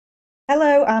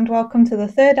Hello and welcome to the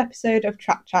third episode of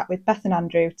Track Chat with Beth and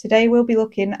Andrew. Today we'll be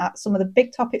looking at some of the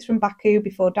big topics from Baku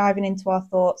before diving into our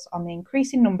thoughts on the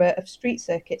increasing number of street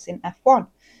circuits in F1.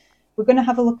 We're going to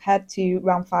have a look ahead to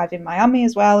round 5 in Miami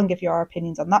as well and give you our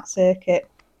opinions on that circuit.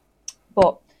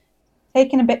 But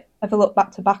taking a bit of a look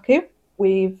back to Baku,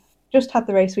 we've just had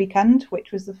the race weekend,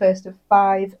 which was the first of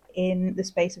 5 in the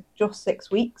space of just 6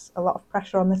 weeks. A lot of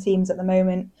pressure on the teams at the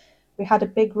moment. We had a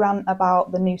big rant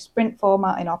about the new sprint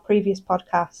format in our previous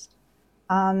podcast,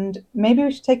 and maybe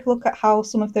we should take a look at how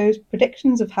some of those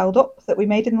predictions have held up that we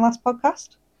made in the last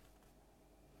podcast.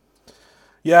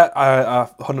 Yeah, I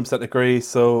 100% agree.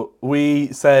 So we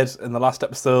said in the last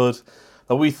episode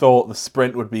that we thought the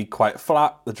sprint would be quite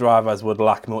flat, the drivers would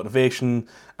lack motivation,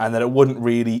 and that it wouldn't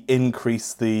really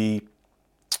increase the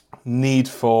need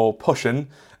for pushing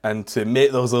and to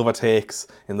make those overtakes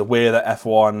in the way that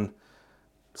F1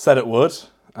 said it would.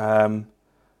 And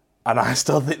I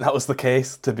still think that was the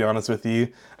case, to be honest with you.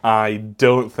 I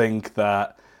don't think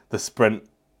that the sprint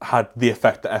had the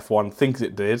effect that F1 thinks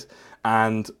it did.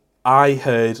 And I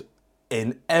heard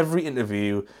in every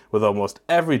interview with almost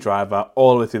every driver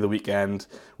all the way through the weekend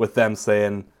with them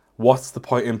saying, what's the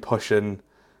point in pushing?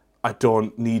 I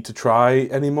don't need to try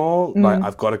anymore. Like,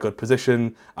 I've got a good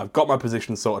position. I've got my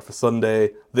position sorted for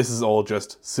Sunday. This is all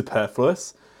just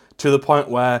superfluous. To the point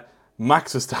where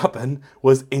Max Verstappen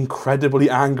was incredibly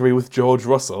angry with George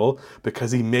Russell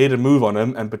because he made a move on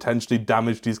him and potentially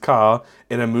damaged his car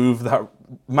in a move that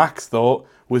Max thought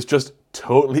was just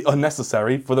totally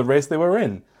unnecessary for the race they were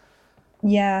in.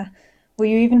 Yeah, well,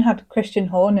 you even had Christian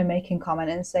Horner making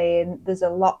comment and saying there's a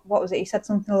lot, what was it? He said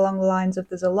something along the lines of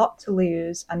there's a lot to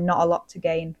lose and not a lot to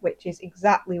gain, which is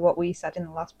exactly what we said in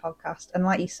the last podcast. And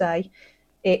like you say,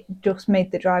 it just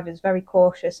made the drivers very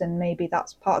cautious, and maybe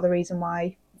that's part of the reason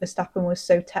why Verstappen was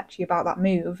so tetchy about that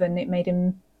move and it made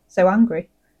him so angry.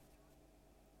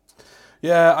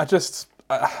 Yeah,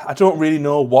 I don't really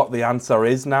know what the answer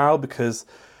is now, because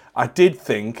I did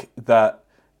think that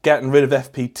getting rid of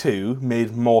FP2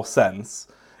 made more sense.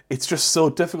 It's just so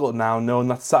difficult now knowing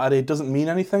that Saturday doesn't mean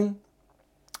anything.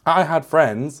 I had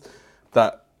friends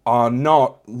that are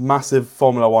not massive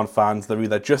Formula One fans. They're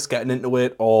either just getting into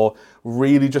it or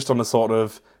really just on the sort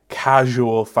of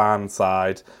casual fan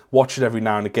side, watch it every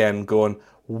now and again, going,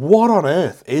 what on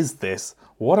earth is this?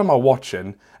 What am I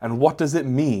watching? And what does it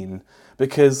mean?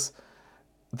 Because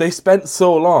they spent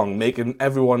so long making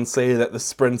everyone say that the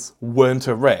sprints weren't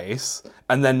a race,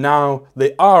 and then now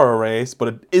they are a race, but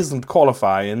it isn't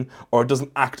qualifying, or it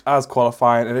doesn't act as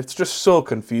qualifying, and it's just so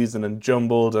confusing and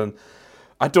jumbled, and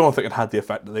I don't think it had the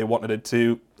effect that they wanted it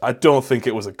to. I don't think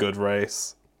it was a good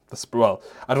race.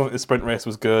 I don't think the sprint race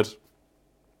was good.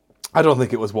 I don't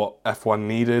think it was what F1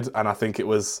 needed, and I think it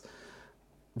was,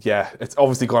 it's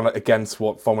obviously gone against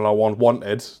what Formula One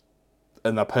wanted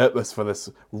and their purpose for this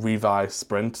revised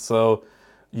sprint. So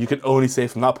you can only say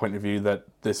from that point of view that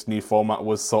this new format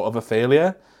was sort of a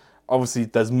failure. Obviously,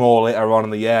 there's more later on in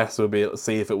the year, so we'll be able to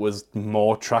see if it was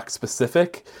more track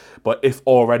specific. But if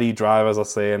already drivers are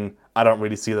saying, I don't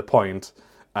really see the point,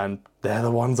 and they're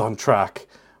the ones on track,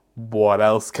 what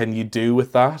else can you do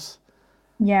with that?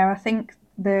 Yeah, I think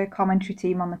the commentary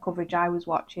team on the coverage I was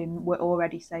watching were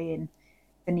already saying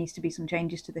there needs to be some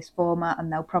changes to this format,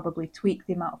 and they'll probably tweak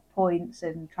the amount of points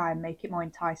and try and make it more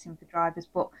enticing for drivers.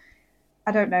 But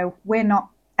I don't know, we're not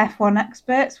F1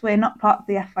 experts, we're not part of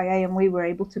the FIA, and we were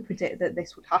able to predict that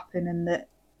this would happen and that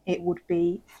it would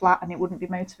be flat and it wouldn't be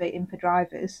motivating for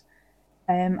drivers.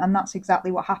 And that's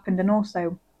exactly what happened. And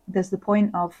also, there's the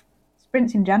point of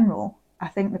sprints in general. I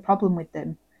think the problem with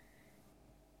them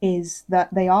is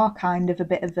that they are kind of a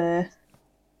bit of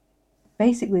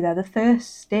basically they're the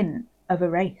first stint of a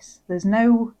race. There's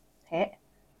no pit,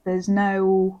 there's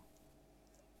no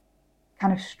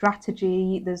kind of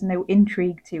strategy, there's no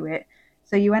intrigue to it.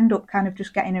 So you end up kind of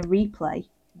just getting a replay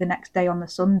the next day on the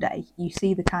Sunday. You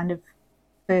see the kind of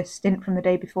first stint from the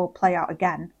day before play out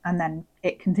again, and then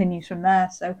it continues from there.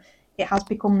 So it has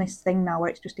become this thing now where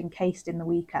it's just encased in the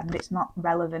weekend. It's not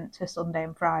relevant to Sunday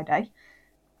and Friday.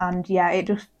 And yeah, it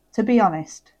just, to be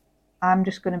honest, I'm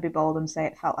just going to be bold and say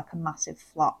it felt like a massive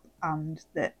flop, and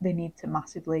that they need to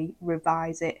massively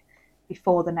revise it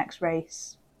before the next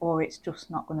race, or it's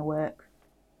just not going to work.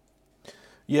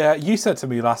 Yeah, you said to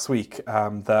me last week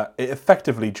that it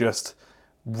effectively just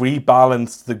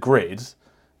rebalanced the grid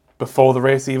before the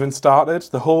race even started.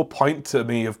 The whole point to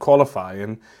me of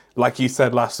qualifying, like you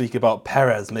said last week about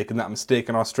Perez making that mistake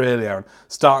in Australia and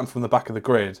starting from the back of the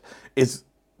grid, is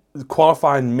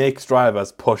qualifying makes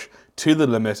drivers push to the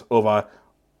limit over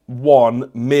 1,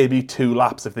 maybe 2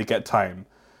 laps if they get time.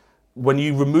 When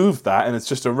you remove that and it's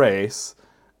just a race,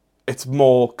 it's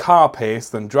more car pace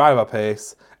than driver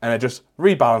pace, and it just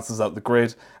rebalances out the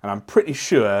grid. And I'm pretty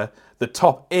sure the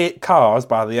top 8 cars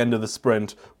by the end of the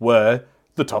sprint were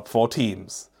the top 4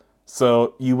 teams.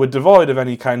 So you were devoid of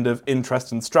any kind of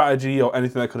interest in strategy or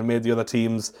anything that could have made the other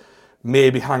teams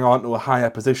maybe hang on to a higher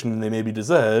position than they maybe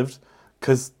deserved,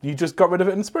 because you just got rid of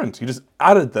it in the sprint. You just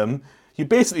added them. You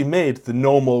basically made the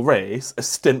normal race a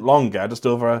stint longer, just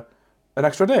over an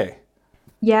extra day.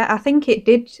 Yeah, I think it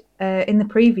did in the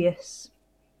previous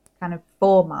kind of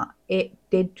format, it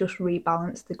did just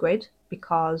rebalance the grid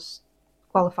because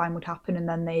qualifying would happen and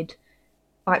then they'd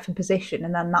fight for position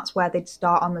and then that's where they'd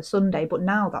start on the Sunday. But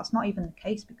now that's not even the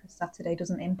case because Saturday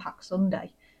doesn't impact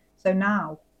Sunday. So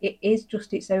now it is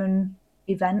just its own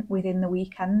event within the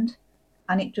weekend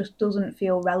and it just doesn't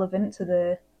feel relevant to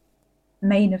the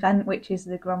main event, which is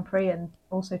the Grand Prix, and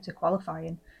also to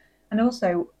qualifying. And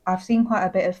also, I've seen quite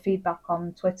a bit of feedback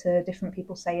on Twitter, different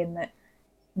people saying that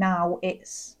now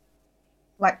it's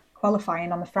like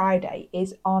qualifying on the Friday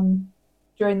is on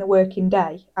during the working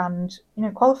day. And,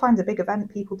 qualifying's a big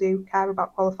event. People do care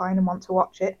about qualifying and want to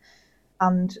watch it.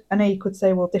 And I know you could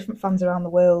say, well, different fans around the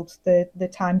world, the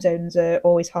time zones are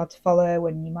always hard to follow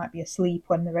and you might be asleep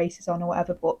when the race is on or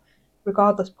whatever. But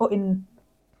regardless, putting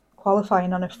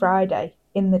qualifying on a Friday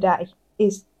in the day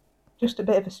is just a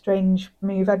bit of a strange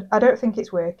move. I don't think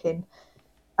it's working.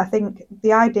 I think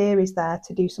the idea is there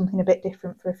to do something a bit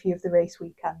different for a few of the race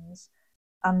weekends,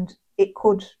 and it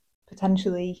could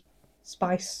potentially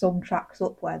spice some tracks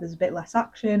up where there's a bit less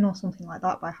action or something like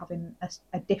that by having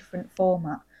a different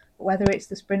format. But whether it's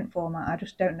the sprint format, I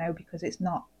just don't know because it's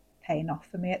not paying off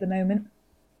for me at the moment.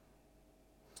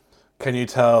 Can you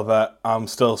tell that I'm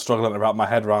still struggling to wrap my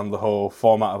head around the whole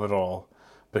format of it all?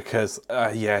 Because,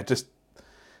 yeah, just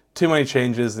too many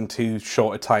changes in too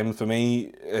short a time for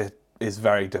me. It is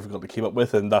very difficult to keep up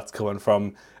with, and that's coming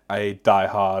from a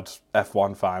die-hard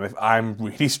F1 fan. If I'm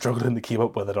really struggling to keep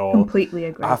up with it all, Completely I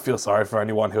agree. feel sorry for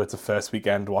anyone who it's a first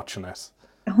weekend watching it.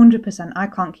 100%. I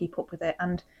can't keep up with it.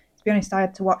 And to be honest, I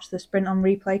had to watch the sprint on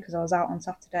replay because I was out on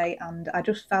Saturday, and I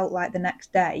just felt like the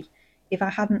next day, if I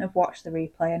hadn't have watched the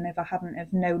replay and if I hadn't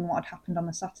have known what had happened on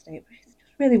the Saturday, it just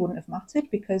really wouldn't have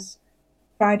mattered because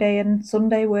Friday and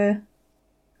Sunday were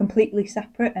completely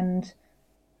separate. And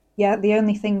yeah, the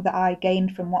only thing that I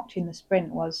gained from watching the sprint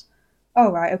was,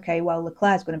 oh right, okay, well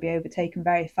Leclerc's going to be overtaken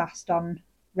very fast on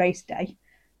race day.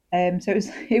 So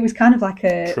it was kind of like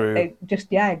True. a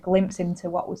just a glimpse into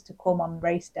what was to come on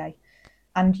race day.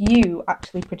 And you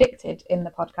actually predicted in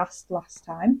the podcast last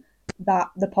time that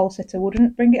the pole sitter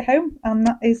wouldn't bring it home, and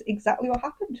that is exactly what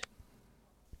happened.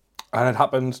 And it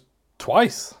happened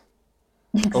twice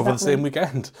over the same Exactly.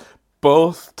 weekend.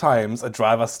 Both times a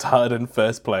driver started in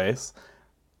first place,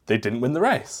 they didn't win the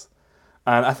race.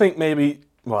 And I think maybe,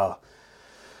 well,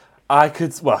 like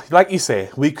you say,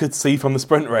 we could see from the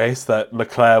sprint race that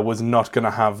Leclerc was not going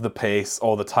to have the pace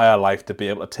or the tyre life to be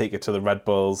able to take it to the Red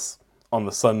Bulls on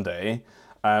the Sunday.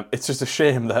 It's just a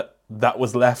shame that that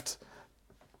was left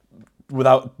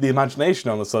without the imagination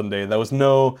on the Sunday. There was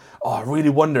no, oh, I really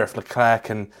wonder if Leclerc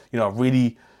can,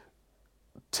 really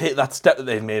take that step that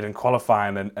they've made in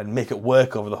qualifying and make it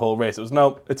work over the whole race. It was,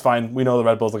 no, it's fine. We know the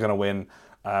Red Bulls are going to win.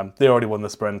 They already won the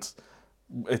sprint.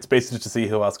 It's basically just to see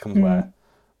who else comes where.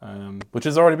 Mm. Which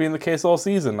has already been the case all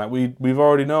season. Like we've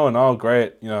already known, oh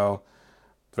great, the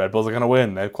Red Bulls are going to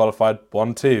win. They've qualified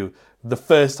 1-2. The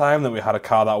first time that we had a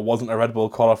car that wasn't a Red Bull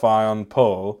qualify on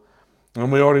pole,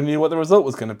 and we already knew what the result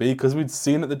was going to be because we'd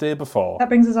seen it the day before. That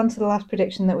brings us on to the last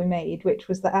prediction that we made, which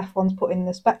was that F1's putting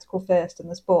the spectacle first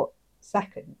and the sport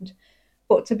second.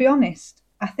 But to be honest,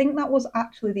 I think that was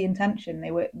actually the intention.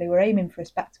 They were aiming for a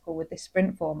spectacle with this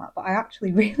sprint format, but I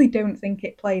actually really don't think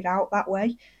it played out that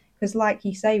way. Because, like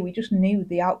you say, we just knew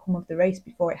the outcome of the race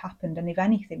before it happened. And if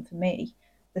anything, for me,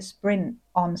 the sprint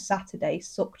on Saturday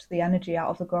sucked the energy out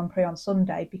of the Grand Prix on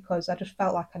Sunday because I just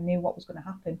felt like I knew what was going to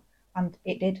happen. And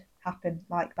it did happen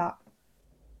like that.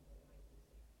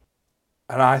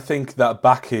 And I think that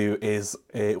Baku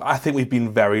I think we've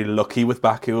been very lucky with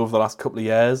Baku over the last couple of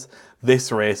years.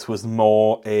 This race was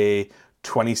more a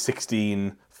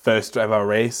 2016 first ever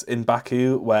race in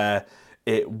Baku where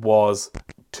it was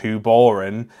too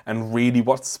boring. And really,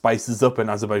 what spices up an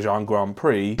Azerbaijan Grand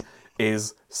Prix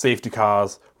is safety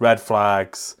cars, red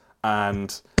flags,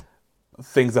 and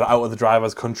things that are out of the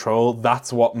driver's control.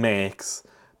 That's what makes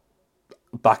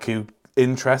Baku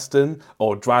interesting,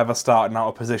 or driver starting out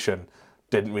of position.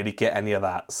 Didn't really get any of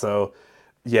that. So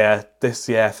yeah, this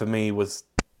year for me was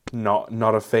not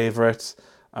a favourite.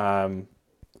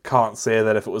 Can't say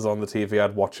that if it was on the TV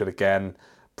I'd watch it again.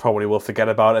 Probably will forget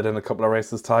about it in a couple of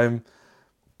races time.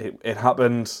 It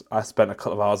happened. I spent a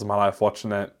couple of hours of my life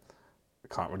watching it.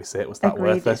 can't really say it was that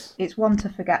Agreed. worth it. It's one to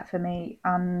forget for me,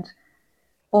 and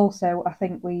also I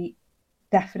think we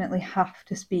definitely have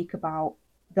to speak about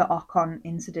the Ocon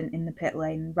incident in the pit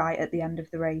lane right at the end of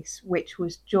the race, which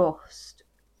was just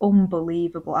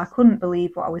unbelievable. I couldn't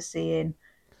believe what I was seeing.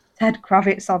 Ted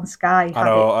Kravitz on Sky I had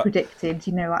know. it predicted,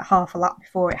 like half a lap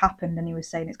before it happened, and he was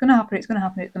saying it's going to happen, it's going to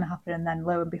happen, it's going to happen, and then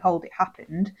lo and behold, it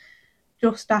happened.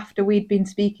 Just after we'd been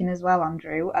speaking as well,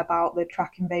 Andrew, about the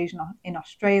track invasion in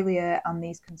Australia and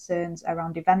these concerns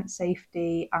around event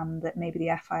safety, and that maybe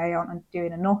the FIA aren't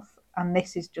doing enough, and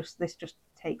this just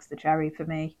takes the cherry for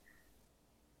me.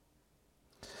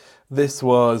 This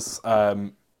was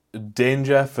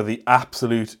danger for the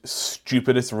absolute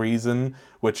stupidest reason,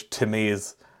 which to me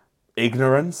is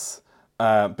ignorance.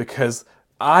 Because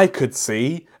I could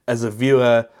see, as a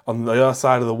viewer on the other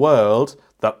side of the world,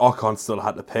 that Ocon still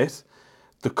had to pit.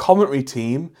 The commentary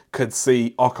team could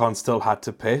see Ocon still had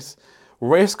to pit.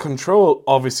 Race control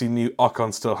obviously knew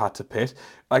Ocon still had to pit.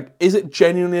 Like, is it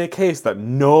genuinely a case that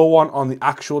no one on the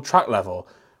actual track level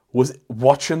was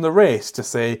watching the race to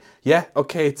say, yeah,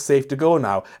 okay, it's safe to go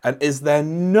now? And is there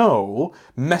no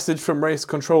message from race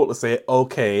control to say,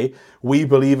 okay, we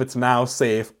believe it's now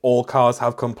safe, all cars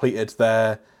have completed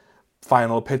their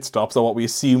final pit stops, or what we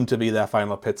assume to be their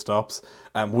final pit stops,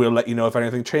 and we'll let you know if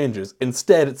anything changes.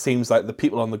 Instead, it seems like the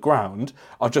people on the ground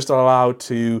are just allowed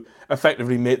to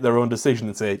effectively make their own decision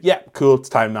and say, yeah, cool, it's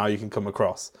time now, you can come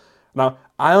across. Now,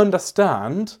 I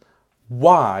understand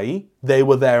why they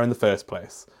were there in the first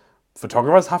place.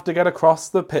 Photographers have to get across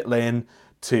the pit lane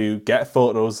to get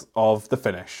photos of the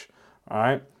finish, all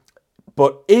right?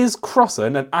 But is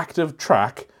crossing an active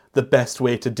track the best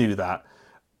way to do that?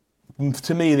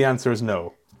 To me, the answer is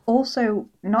no. Also,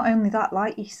 not only that,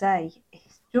 like you say,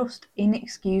 it's just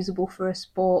inexcusable for a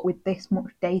sport with this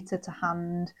much data to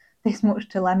hand, this much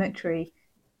telemetry.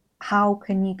 How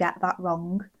can you get that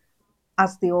wrong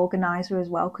as the organizer as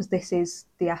well? Because this is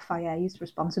the FIA's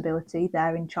responsibility.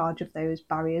 They're in charge of those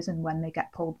barriers and when they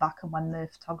get pulled back and when the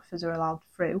photographers are allowed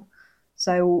through.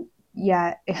 So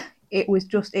yeah, it was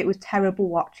terrible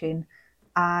watching.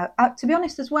 To be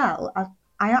honest, as well,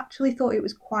 I actually thought it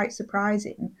was quite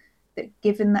surprising that,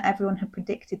 given that everyone had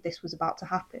predicted this was about to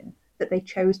happen, that they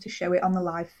chose to show it on the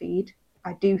live feed.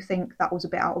 I do think that was a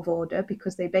bit out of order,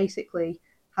 because they basically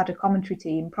had a commentary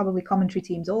team, probably commentary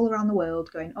teams all around the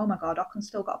world, going, oh my God, Ocon's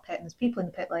still got a pit and there's people in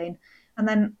the pit lane. And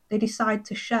then they decide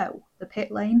to show the pit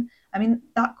lane. I mean,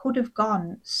 that could have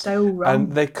gone so And wrong.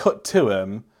 they cut to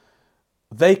him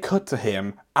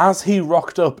as he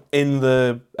rocked up in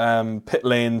the pit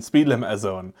lane speed limiter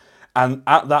zone. And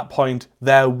at that point,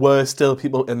 there were still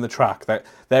people in the track.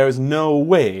 There is no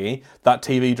way that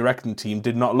TV directing team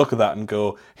did not look at that and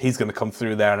go, he's going to come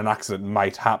through there and an accident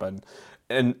might happen.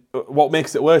 And what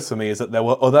makes it worse for me is that there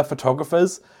were other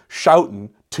photographers shouting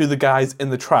to the guys in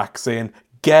the track saying,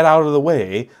 get out of the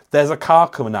way, there's a car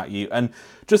coming at you. And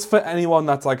just for anyone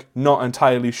that's like not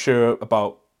entirely sure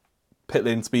about pit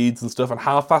lane speeds and stuff and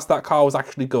how fast that car was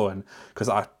actually going, because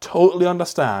I totally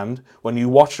understand when you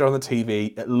watch it on the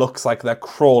TV, it looks like they're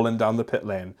crawling down the pit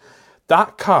lane.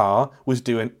 That car was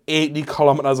doing 80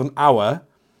 kilometers an hour,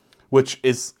 which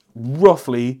is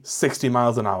roughly 60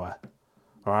 miles an hour.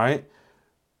 All right?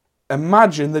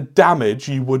 Imagine the damage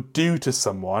you would do to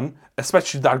someone,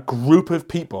 especially that group of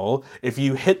people, if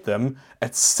you hit them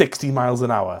at 60 miles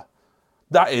an hour.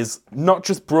 That is not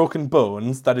just broken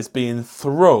bones, that is being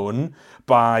thrown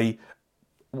by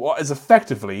what is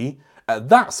effectively, at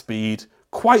that speed,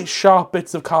 quite sharp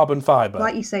bits of carbon fibre.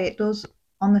 Like you say, it does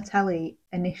on the telly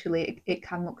initially, it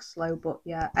can look slow, but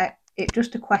yeah, it's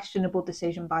just a questionable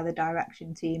decision by the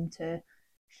direction team to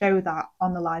show that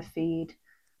on the live feed.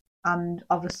 And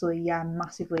obviously, yeah,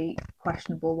 massively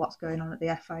questionable what's going on at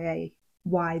the FIA,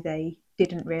 why they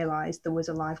didn't realise there was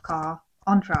a live car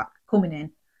on track coming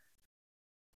in.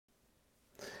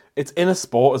 It's in a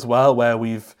sport as well where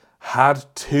we've had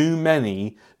too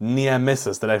many near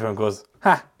misses that everyone goes,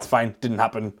 ha, it's fine, didn't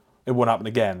happen, it won't happen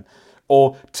again.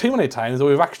 Or too many times where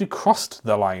we've actually crossed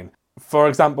the line. For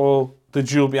example, the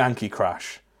Jules Bianchi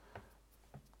crash.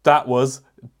 That was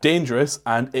dangerous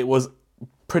and it was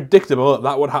predictable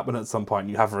that would happen at some point.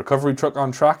 You have a recovery truck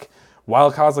on track,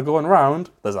 while cars are going around,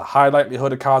 there's a high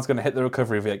likelihood a car's going to hit the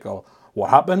recovery vehicle. What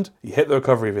happened? You hit the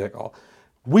recovery vehicle.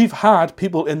 We've had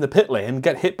people in the pit lane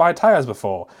get hit by tyres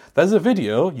before. There's a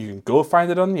video, you can go find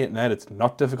it on the internet, it's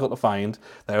not difficult to find.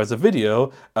 There is a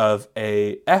video of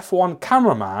a F1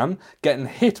 cameraman getting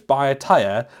hit by a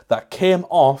tyre that came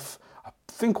off, I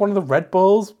think one of the Red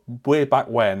Bulls, way back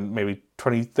when, maybe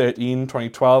 2013,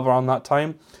 2012, around that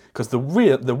time, because the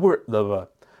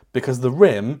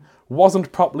rim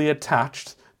wasn't properly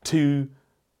attached to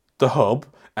the hub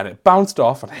and it bounced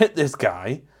off and hit this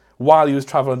guy while he was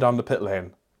travelling down the pit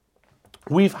lane.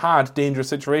 We've had dangerous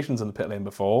situations in the pit lane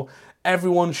before.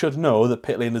 Everyone should know that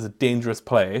pit lane is a dangerous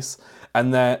place,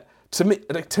 and that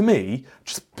to me,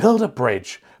 just build a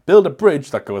bridge. Build a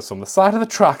bridge that goes from the side of the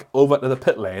track over to the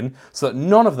pit lane so that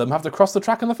none of them have to cross the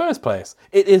track in the first place.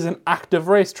 It is an active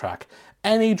racetrack.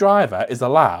 Any driver is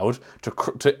allowed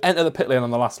to enter the pit lane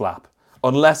on the last lap,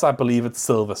 unless I believe it's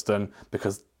Silverstone,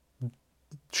 because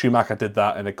Schumacher did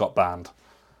that and it got banned.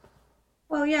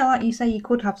 Well, yeah, like you say, you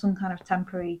could have some kind of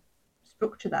temporary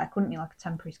structure there, couldn't you? Like a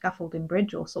temporary scaffolding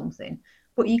bridge or something.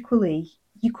 But equally,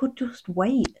 you could just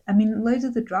wait. I mean, loads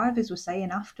of the drivers were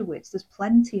saying afterwards there's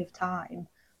plenty of time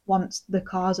once the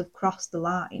cars have crossed the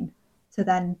line to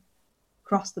then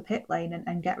cross the pit lane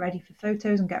and get ready for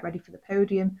photos and get ready for the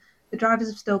podium. The drivers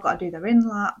have still got to do their in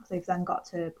lap. They've then got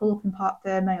to pull up in Parc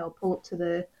Ferme or pull up to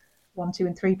the 1, 2,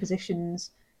 and 3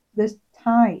 positions. There's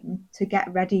time to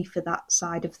get ready for that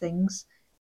side of things.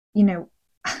 You know,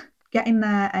 getting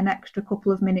there an extra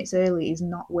couple of minutes early is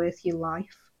not worth your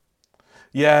life.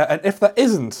 Yeah, and if there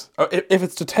isn't, or if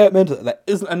it's determined that there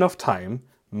isn't enough time,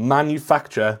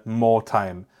 manufacture more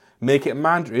time. Make it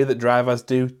mandatory that drivers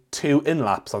do 2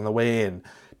 in-laps on the way in.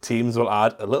 Teams will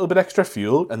add a little bit extra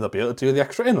fuel and they'll be able to do the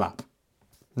extra in-lap.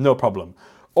 No problem.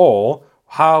 Or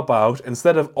how about,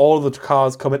 instead of all the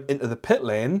cars coming into the pit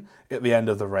lane at the end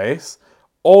of the race,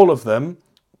 all of them,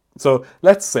 so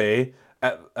let's say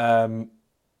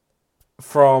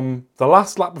from the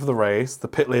last lap of the race, the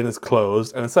pit lane is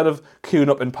closed, and instead of queuing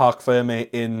up in Parc Ferme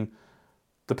in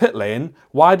the pit lane,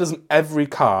 why doesn't every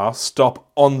car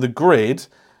stop on the grid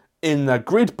in the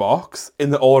grid box in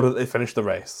the order that they finish the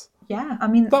race? Yeah, I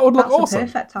mean, That would look that's a awesome.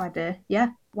 perfect idea. Yeah,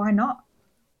 why not?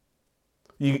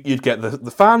 You'd get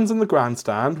the fans in the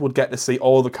grandstand would get to see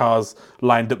all the cars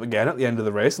lined up again at the end of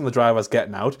the race and the drivers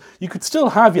getting out. You could still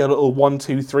have your little 1,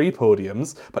 2, 3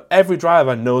 podiums, but every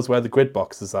driver knows where the grid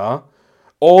boxes are.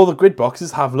 All the grid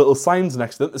boxes have little signs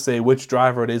next to them to say which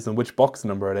driver it is and which box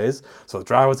number it is, so the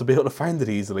drivers will be able to find it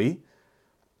easily.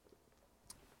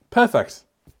 Perfect.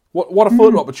 What a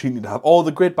photo opportunity to have all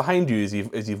the grid behind you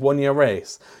as you've won your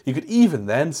race. You could even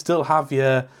then still have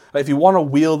your, like, if you want to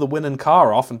wheel the winning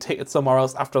car off and take it somewhere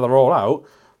else after they're all out,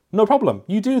 no problem.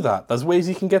 You do that. There's ways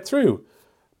you can get through.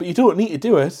 But you don't need to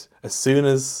do it as soon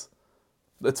as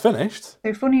it's finished.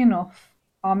 So, funny enough,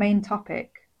 our main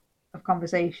topic of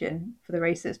conversation for the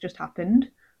race that's just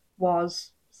happened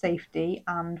was safety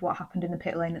and what happened in the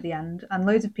pit lane at the end. And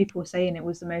loads of people were saying it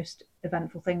was the most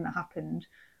eventful thing that happened,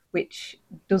 which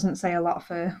doesn't say a lot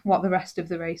for what the rest of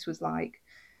the race was like.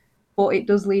 But it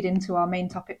does lead into our main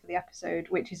topic for the episode,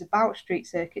 which is about street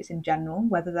circuits in general,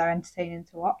 whether they're entertaining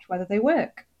to watch, whether they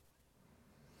work.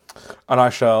 And I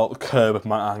shall curb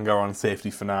my anger on safety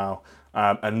for now,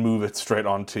 and move it straight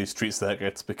on to street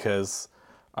circuits because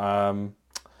um,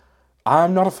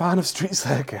 I'm not a fan of street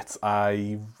circuits.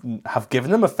 I have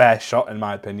given them a fair shot, in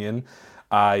my opinion.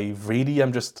 I really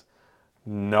am just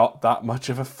not that much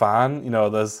of a fan. You know,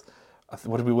 there's,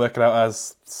 what did we work it out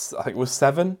as? I think it was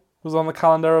 7 was on the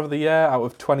calendar of the year out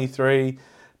of 23.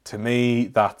 To me,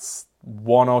 that's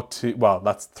 1 or 2, well,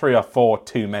 that's 3 or 4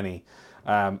 too many.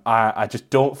 I just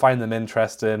don't find them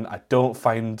interesting. I don't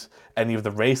find any of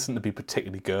the racing to be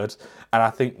particularly good. And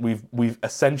I think we've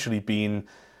essentially been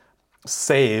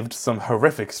saved some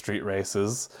horrific street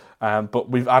races,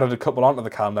 but we've added a couple onto the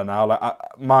calendar now.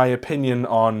 My opinion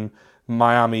on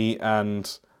Miami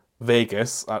and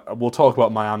Vegas, we'll talk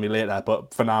about Miami later,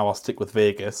 but for now I'll stick with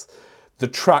Vegas. The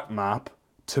track map,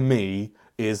 to me,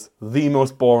 is the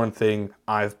most boring thing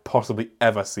I've possibly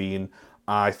ever seen.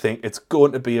 I think it's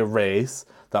going to be a race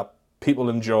that people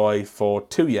enjoy for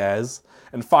 2 years.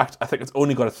 In fact, I think it's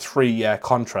only got a 3-year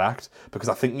contract because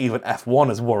I think even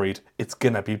F1 is worried it's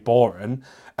going to be boring.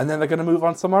 And then they're going to move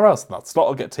on somewhere else. And that slot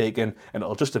will get taken and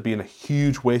it'll just be a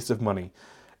huge waste of money.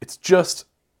 It's just,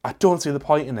 I don't see the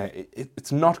point in it.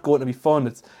 It's not going to be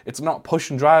fun. It's not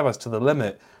pushing drivers to the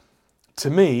limit.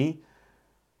 To me,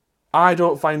 I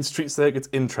don't find street circuits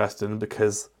interesting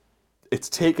because it's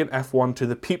taken F1 to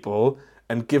the people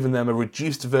and given them a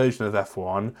reduced version of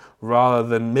F1 rather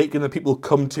than making the people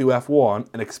come to F1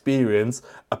 and experience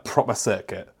a proper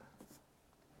circuit.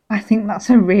 I think that's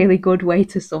a really good way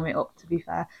to sum it up, to be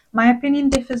fair. My opinion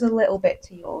differs a little bit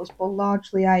to yours, but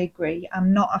largely I agree.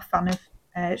 I'm not a fan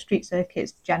of street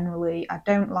circuits generally. I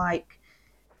don't like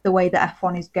the way that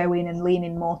F1 is going and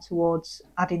leaning more towards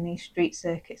adding these street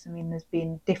circuits. I mean, there's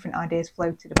been different ideas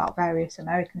floated about various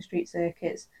American street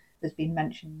circuits. There's been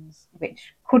mentions,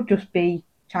 which could just be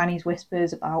Chinese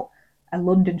whispers, about a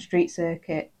London street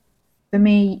circuit. For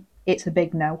me, it's a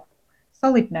big no.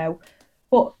 Solid no.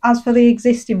 But as for the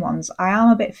existing ones, I am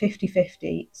a bit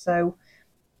 50-50. So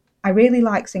I really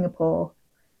like Singapore.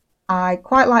 I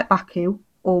quite like Baku,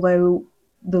 although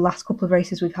the last couple of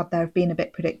races we've had there have been a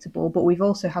bit predictable, but we've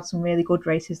also had some really good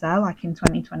races there, like in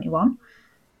 2021.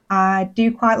 I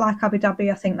do quite like Abu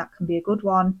Dhabi. I think that can be a good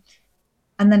one.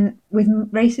 And then with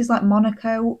races like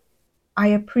Monaco, I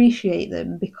appreciate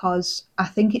them because I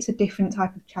think it's a different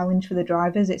type of challenge for the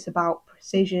drivers. It's about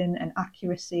precision and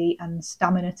accuracy and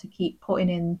stamina to keep putting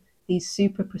in these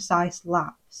super precise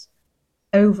laps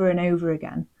over and over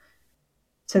again.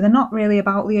 So they're not really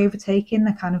about the overtaking,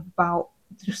 they're kind of about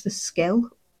just the skill.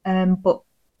 But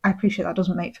I appreciate that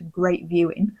doesn't make for great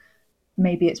viewing.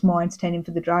 Maybe it's more entertaining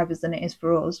for the drivers than it is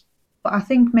for us. But I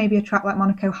think maybe a track like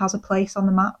Monaco has a place on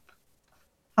the map,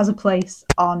 has a place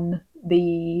on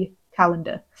the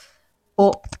calendar.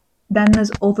 But then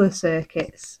there's other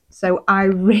circuits. So I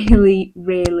really,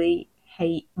 really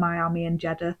hate Miami and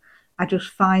Jeddah. I just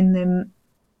find them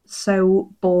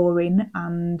so boring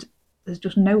and there's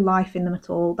just no life in them at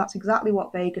all. That's exactly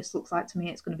what Vegas looks like to me.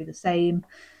 It's going to be the same.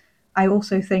 I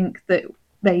also think that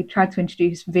they tried to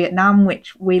introduce Vietnam,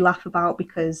 which we laugh about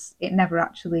because it never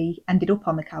actually ended up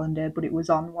on the calendar, but it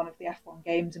was on one of the F1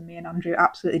 games, and me and Andrew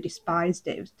absolutely despised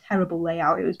it. It was a terrible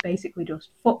layout. It was basically just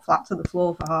foot flat to the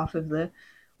floor for half of the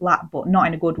lap, but not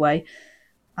in a good way.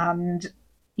 And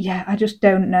yeah, I just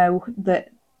don't know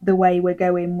that the way we're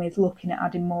going with looking at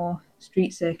adding more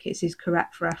street circuits is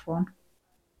correct for F1.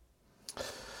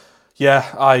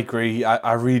 Yeah, I agree.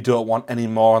 I really don't want any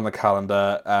more on the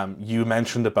calendar. You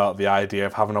mentioned about the idea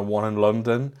of having a one in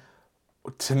London.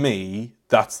 To me,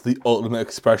 that's the ultimate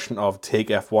expression of take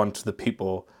F1 to the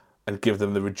people and give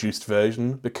them the reduced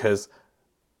version because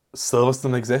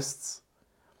Silverstone exists.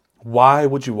 Why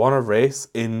would you want to race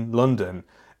in London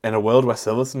in a world where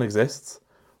Silverstone exists?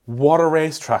 What a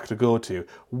racetrack to go to.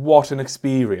 What an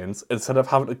experience instead of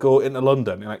having to go into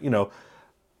London. Like,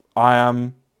 I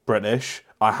am British.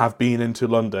 I have been into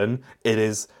London. It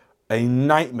is a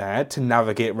nightmare to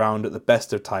navigate around at the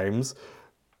best of times.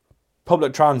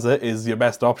 Public transit is your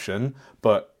best option,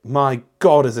 but my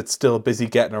God, is it still busy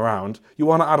getting around? You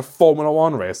want to add a Formula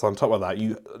One race on top of that?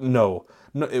 No,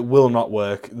 it will not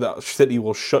work. That city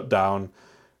will shut down.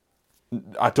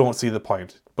 I don't see the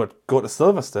point. But go to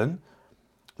Silverstone.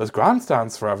 There's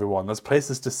grandstands for everyone. There's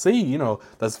places to see.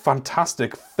 There's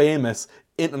fantastic, famous,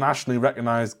 internationally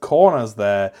recognized corners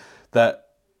there that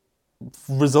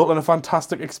result in a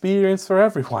fantastic experience for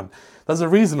everyone. There's a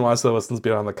reason why Silverstone's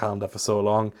been on the calendar for so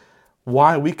long.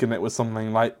 Why weaken it with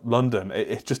something like London?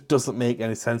 It just doesn't make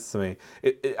any sense to me.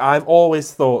 I've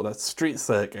always thought that street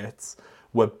circuits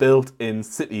were built in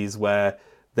cities where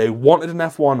they wanted an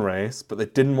F1 race, but they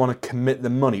didn't want to commit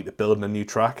the money to building a new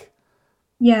track.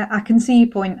 Yeah, I can see your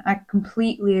point. I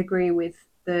completely agree with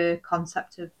the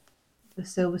concept of the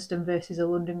Silverstone versus a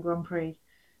London Grand Prix.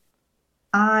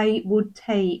 I would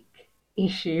take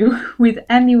issue with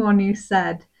anyone who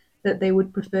said that they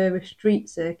would prefer a street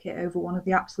circuit over one of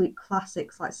the absolute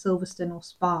classics like Silverstone or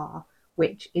Spa,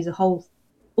 which is a whole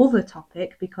other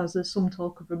topic because there's some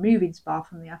talk of removing Spa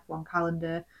from the F1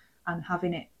 calendar and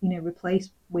having it,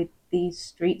 replaced with these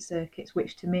street circuits,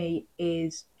 which to me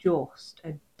is just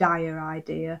a dire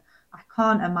idea. I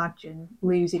can't imagine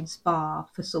losing Spa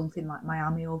for something like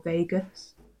Miami or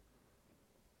Vegas.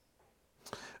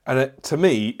 And to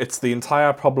me, it's the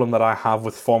entire problem that I have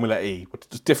with Formula E, which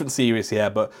is different series here,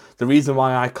 but the reason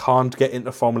why I can't get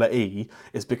into Formula E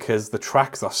is because the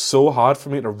tracks are so hard for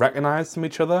me to recognize from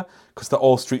each other, because they're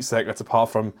all street circuits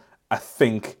apart from, I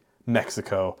think,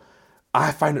 Mexico.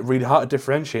 I find it really hard to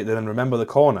differentiate them and remember the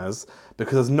corners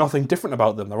because there's nothing different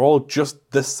about them. They're all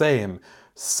just the same.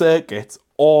 Circuits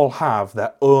all have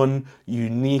their own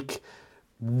unique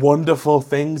wonderful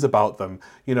things about them.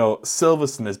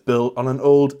 Silverstone is built on an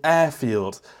old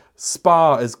airfield.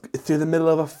 Spa is through the middle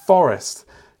of a forest.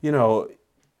 You know,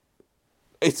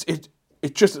 it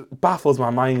just baffles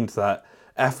my mind that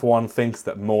F1 thinks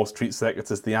that more street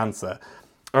circuits is the answer.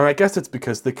 And I guess it's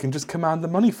because they can just command the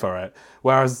money for it,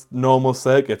 whereas normal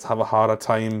circuits have a harder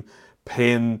time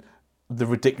paying the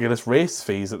ridiculous race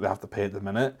fees that they have to pay at the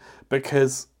minute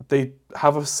because they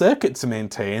have a circuit to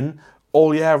maintain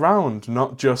all year round,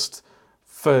 not just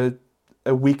for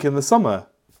a week in the summer.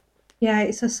 Yeah,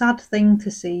 it's a sad thing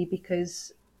to see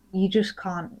because you just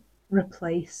can't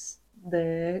replace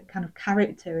the kind of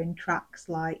character in tracks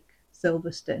like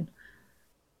Silverstone.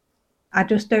 I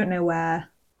just don't know where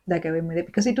they're going with it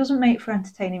because it doesn't make for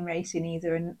entertaining racing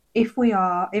either. And if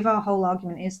our whole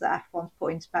argument is that F1's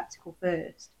putting spectacle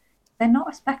first, they're not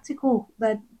a spectacle.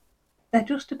 They're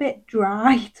just a bit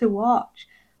dry to watch.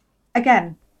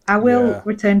 Again, I will Yeah.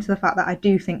 return to the fact that I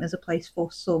do think there's a place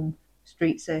for some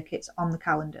street circuits on the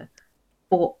calendar.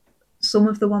 But some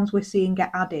of the ones we're seeing get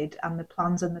added and the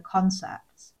plans and the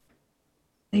concepts,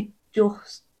 they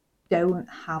just don't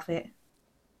have it.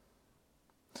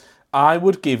 I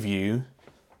would give you,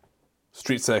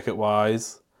 street circuit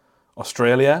wise,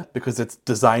 Australia, because it's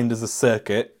designed as a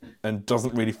circuit and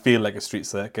doesn't really feel like a street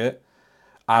circuit.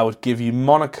 I would give you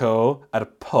Monaco at a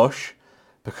push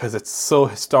because it's so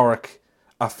historic.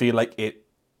 I feel like it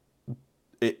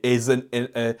isn't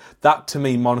that to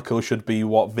me. Monaco should be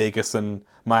what Vegas and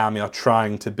Miami are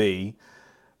trying to be,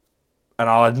 and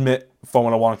I'll admit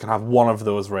Formula One can have one of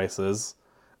those races.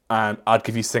 And I'd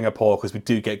give you Singapore because we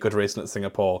do get good racing at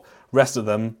Singapore. Rest of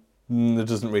them, it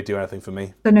doesn't really do anything for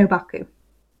me. So no Baku.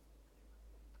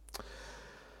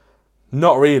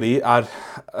 Not really. I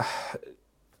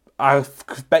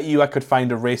bet you I could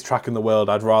find a racetrack in the world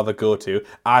I'd rather go to.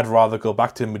 I'd rather go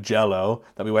back to Mugello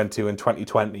that we went to in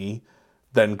 2020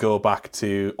 than go back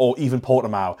to, or even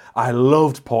Portimao. I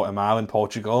loved Portimao in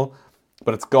Portugal,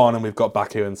 but it's gone and we've got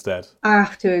Baku instead. I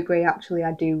have to agree. Actually,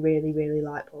 I do really, really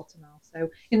like Portimao. So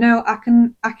I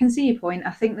can see your point.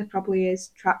 I think there probably is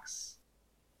tracks.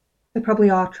 There probably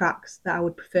are tracks that I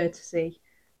would prefer to see.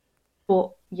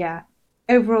 But yeah,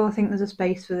 overall, I think there's a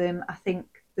space for them. I think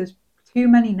there's too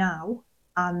many now,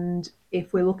 and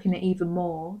if we're looking at even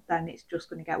more, then it's just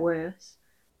going to get worse.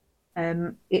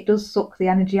 It does suck the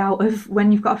energy out of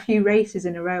when you've got a few races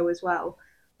in a row as well.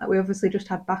 Like we obviously just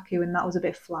had Baku, and that was a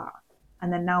bit flat,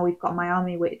 and then now we've got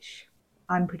Miami, which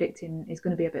I'm predicting is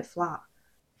going to be a bit flat.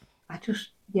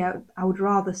 Yeah, I would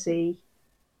rather see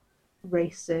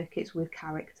race circuits with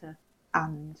character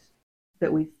and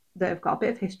that have got a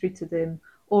bit of history to them,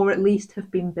 or at least have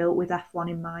been built with F1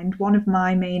 in mind. One of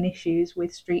my main issues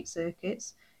with street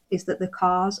circuits is that the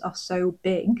cars are so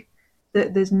big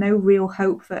that there's no real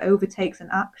hope for overtakes and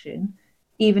action.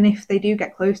 Even if they do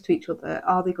get close to each other,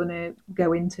 are they going to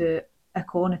go into a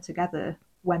corner together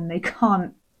when they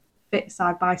can't fit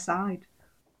side by side?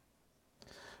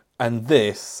 And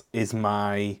this is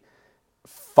my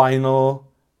final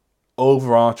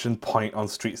overarching point on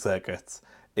street circuits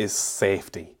is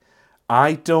safety.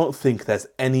 I don't think there's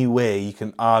any way you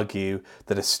can argue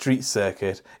that a street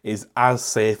circuit is as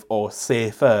safe or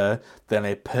safer than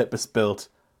a purpose-built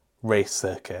race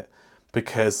circuit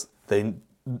because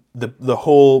the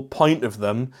whole point of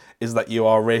them is that you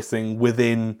are racing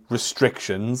within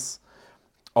restrictions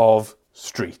of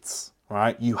streets,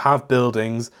 right? You have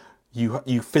buildings,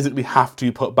 you physically have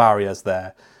to put barriers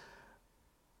there.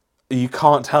 You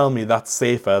can't tell me that's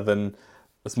safer than,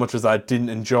 as much as I didn't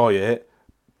enjoy it,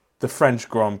 the French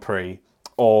Grand Prix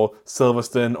or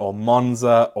Silverstone or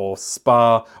Monza or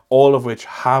Spa, all of which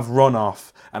have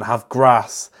runoff and have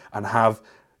grass and have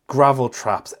gravel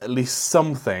traps, at least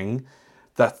something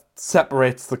that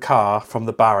separates the car from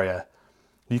the barrier.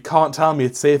 You can't tell me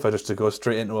it's safer just to go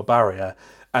straight into a barrier.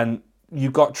 And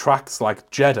you've got tracks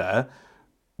like Jeddah,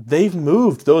 they've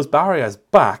moved those barriers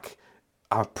back,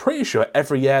 I'm pretty sure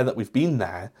every year that we've been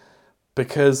there,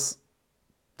 because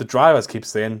the drivers keep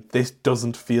saying this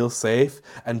doesn't feel safe.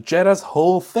 And Jeddah's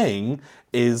whole thing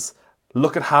is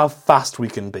look at how fast we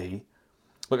can be.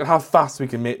 Look at how fast we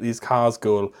can make these cars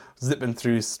go zipping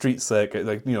through street circuit,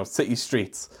 like, city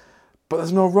streets. But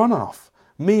there's no runoff.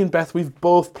 Me and Beth, we've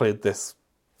both played this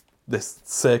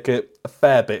circuit a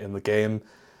fair bit in the game.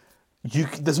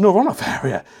 There's no runoff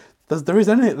area.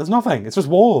 There's nothing. It's just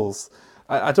walls.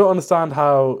 I don't understand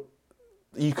how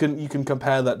you can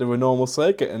compare that to a normal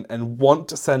circuit and want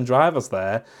to send drivers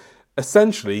there.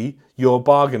 Essentially, you're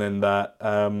bargaining that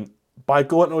by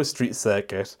going to a street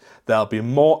circuit, there'll be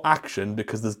more action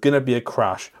because there's going to be a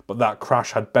crash, but that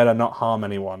crash had better not harm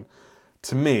anyone.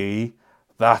 To me,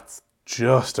 that's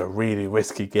just a really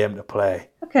risky game to play.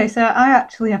 Okay, so I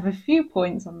actually have a few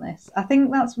points on this. I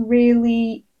think that's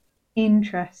really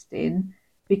interesting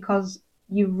because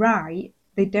you're right,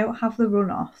 they don't have the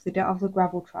runoff, they don't have the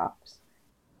gravel traps.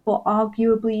 But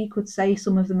arguably, you could say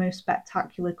some of the most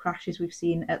spectacular crashes we've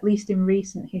seen, at least in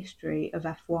recent history of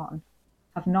F1,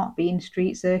 have not been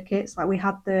street circuits. Like we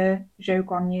had the Zhou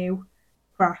Guanyu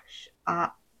crash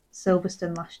at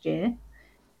Silverstone last year.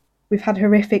 We've had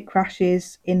horrific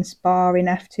crashes in Spa in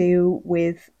F2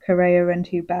 with Correa and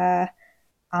Hubert.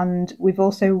 And we've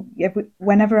also,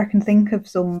 whenever I can think of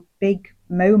some big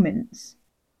moments,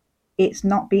 it's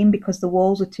not been because the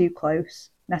walls are too close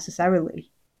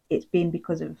necessarily. It's been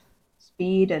because of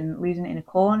speed and losing it in a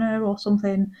corner or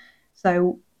something.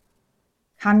 So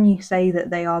can you say that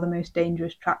they are the most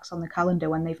dangerous tracks on the calendar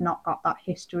when they've not got that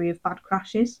history of bad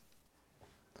crashes?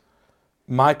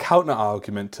 My counter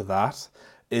argument to that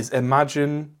is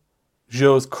imagine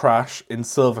Zhou's crash in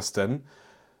Silverstone.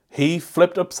 He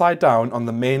flipped upside down on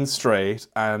the main straight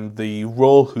and the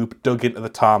roll hoop dug into the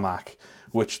tarmac,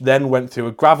 which then went through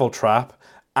a gravel trap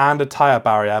and a tyre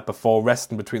barrier before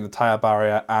resting between the tyre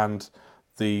barrier and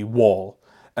the wall.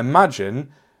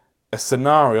 Imagine a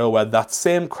scenario where that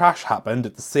same crash happened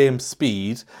at the same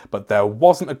speed, but there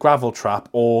wasn't a gravel trap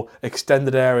or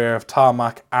extended area of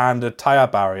tarmac and a tyre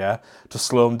barrier to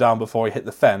slow him down before he hit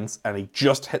the fence, and he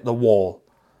just hit the wall,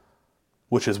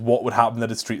 which is what would happen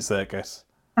at a street circuit.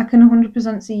 I can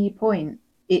 100% see your point.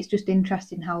 It's just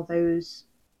interesting how those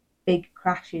big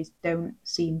crashes don't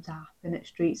seem to happen at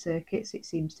street circuits. It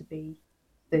seems to be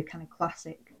the kind of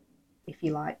classic, if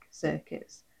you like,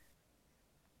 circuits.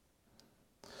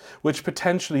 Which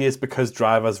potentially is because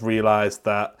drivers realise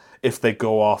that if they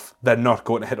go off, they're not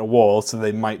going to hit a wall, so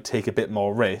they might take a bit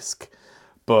more risk.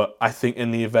 But I think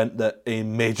in the event that a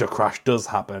major crash does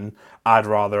happen, I'd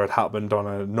rather it happened on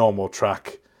a normal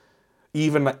track.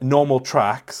 Even like normal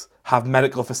tracks have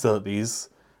medical facilities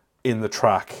in the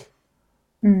track.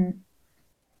 Mm.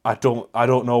 I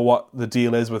don't know what the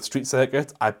deal is with street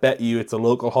circuits. I bet you it's a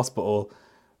local hospital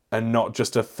and not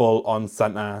just a full on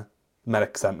centre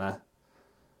medic centre.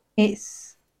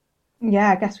 It's, yeah,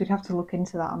 I guess we'd have to look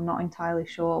into that. I'm not entirely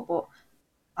sure, but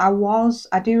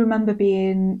I do remember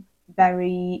being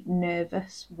very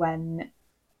nervous when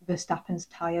Verstappen's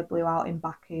tyre blew out in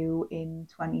Baku in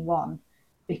 21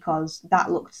 because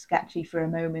that looked sketchy for a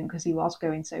moment because he was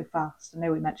going so fast. I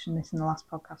know we mentioned this in the last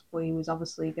podcast, but he was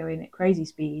obviously going at crazy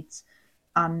speeds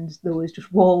and there was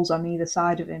just walls on either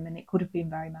side of him and it could have been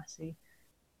very messy.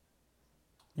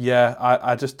 Yeah,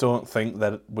 I just don't think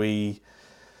that we.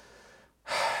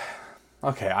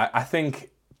 Okay, I think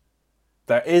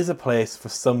there is a place for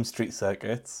some street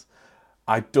circuits.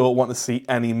 I don't want to see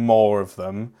any more of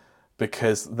them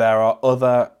because there are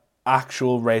other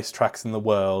actual racetracks in the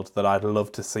world that I'd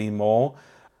love to see more.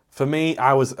 For me,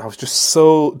 I was just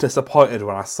so disappointed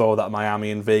when I saw that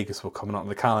Miami and Vegas were coming out on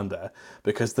the calendar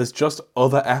because there's just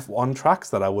other F1 tracks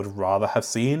that I would rather have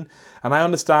seen. And I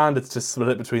understand it's just split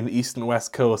it between the East and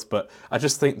West Coast, but I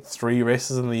just think 3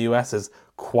 races in the US is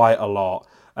quite a lot,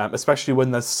 especially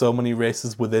when there's so many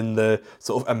races within the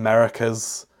sort of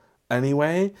Americas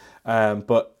anyway.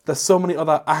 But there's so many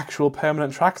other actual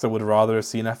permanent tracks I would rather have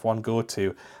seen F1 go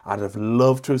to. I'd have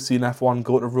loved to have seen F1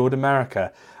 go to Road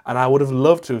America, and I would have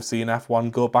loved to have seen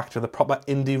F1 go back to the proper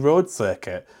Indy Road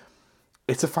circuit.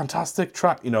 It's a fantastic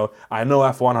track. I know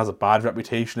F1 has a bad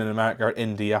reputation in America at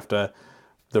Indy after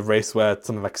the race where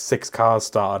something like 6 cars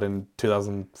started in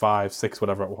 2005, 6,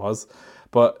 whatever it was.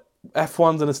 But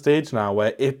F1's in a stage now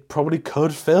where it probably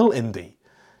could fill Indy.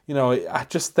 I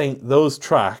just think those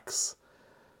tracks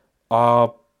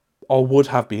are or would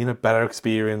have been a better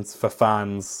experience for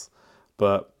fans.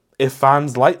 But if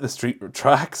fans like the street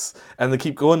tracks and they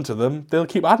keep going to them, they'll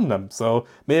keep adding them. So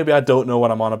maybe I don't know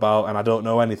what I'm on about and I don't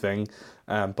know anything.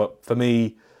 But for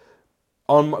me,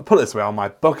 put it this way, on my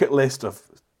bucket list of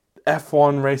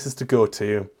F1 races to go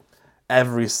to,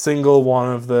 every single one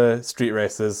of the street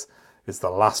races is the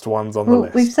last ones on the Well,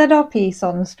 we've list. said our piece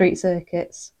on street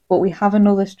circuits, but we have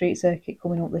another street circuit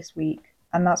coming up this week,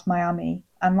 and that's Miami.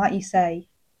 And like you say,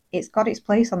 it's got its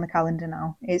place on the calendar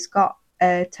now. It's got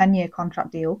a 10-year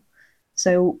contract deal.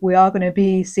 So we are going to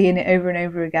be seeing it over and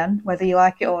over again, whether you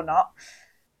like it or not.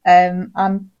 And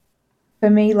for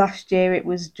me, last year, it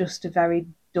was just a very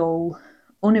dull,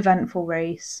 uneventful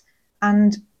race.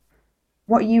 And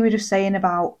what you were just saying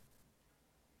about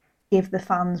give the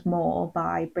fans more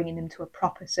by bringing them to a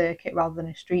proper circuit rather than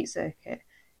a street circuit,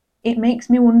 it makes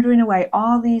me wonder in a way,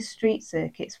 are these street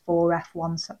circuits for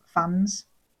F1 fans?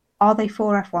 Are they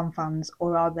for F1 fans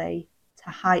or are they to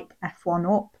hype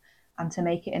F1 up and to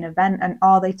make it an event? And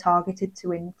are they targeted to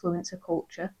influencer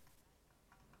culture?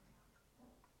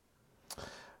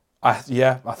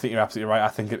 Yeah, I think you're absolutely right. I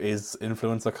think it is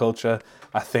influencer culture.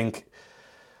 I think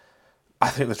I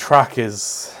think the track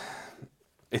is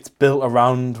it's built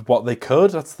around what they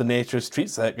could. That's the nature of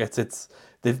street circuits.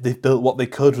 They've built what they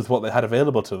could with what they had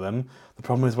available to them. The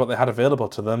problem is what they had available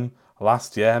to them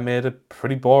last year made a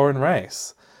pretty boring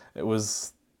race. It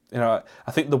was, I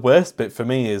think the worst bit for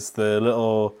me is the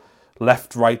little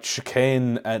left-right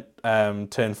chicane at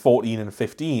turn 14 and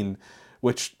 15,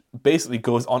 which basically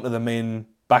goes onto the main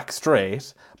back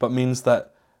straight, but means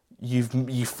that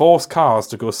you force cars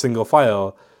to go single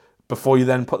file before you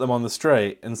then put them on the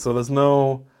straight, and so there's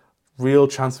no real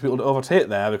chance for people to overtake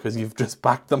there because you've just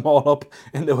backed them all up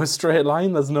into a straight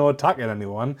line. There's no attacking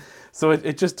anyone, so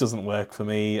it just doesn't work for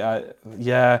me.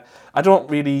 Yeah, I don't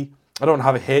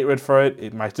have a hatred for it.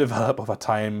 It might develop over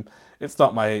time. It's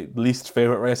not my least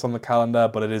favorite race on the calendar,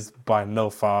 but it is by no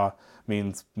far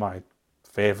means my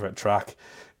favorite track.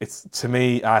 It's to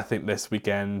me, I think this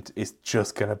weekend is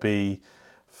just going to be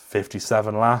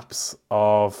 57 laps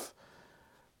of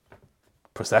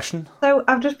procession. So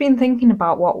I've just been thinking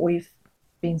about what we've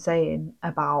been saying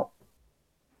about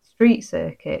street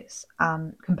circuits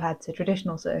and compared to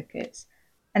traditional circuits.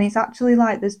 And it's actually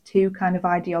like there's two kind of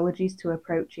ideologies to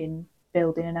approaching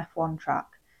building an F1 track.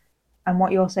 And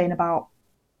what you're saying about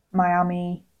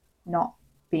Miami not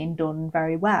being done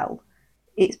very well,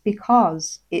 it's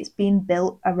because it's been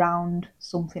built around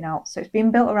something else. So it's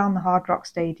been built around the Hard Rock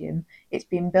Stadium. It's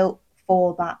been built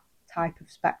for that type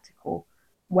of spectacle.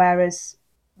 Whereas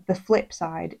the flip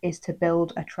side is to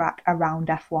build a track around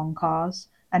F1 cars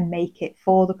and make it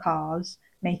for the cars,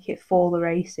 make it for the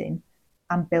racing,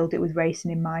 and build it with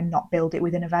racing in mind, not build it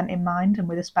with an event in mind and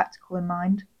with a spectacle in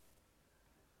mind.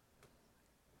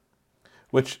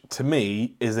 Which to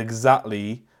me is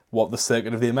exactly what the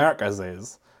Circuit of the Americas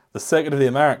is. The Circuit of the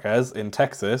Americas in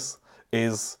Texas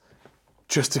is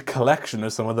just a collection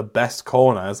of some of the best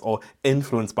corners or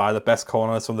influenced by the best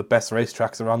corners from the best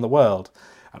racetracks around the world.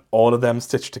 And all of them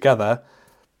stitched together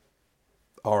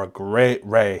are a great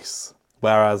race.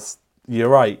 Whereas you're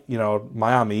right,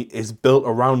 Miami is built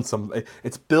around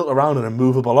it's built around an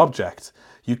immovable object.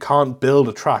 You can't build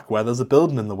a track where there's a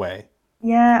building in the way.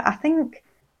 Yeah, I think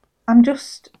I'm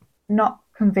just not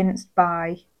convinced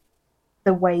by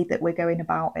the way that we're going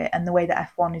about it and the way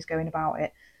that F1 is going about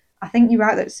it. I think you're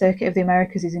right that Circuit of the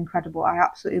Americas is incredible. I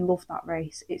absolutely love that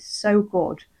race. It's so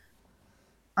good.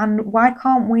 And why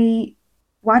can't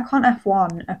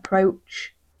F1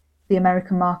 approach the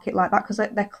American market like that? Because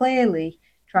they're clearly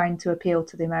trying to appeal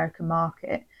to the American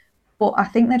market. But I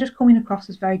think they're just coming across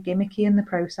as very gimmicky in the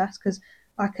process. Because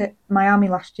like at Miami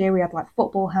last year, we had like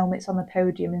football helmets on the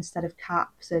podium instead of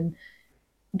caps and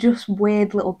just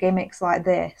weird little gimmicks like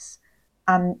this.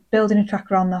 And building a track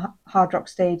around the Hard Rock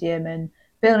Stadium and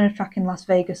building a track in Las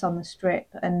Vegas on the Strip.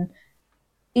 And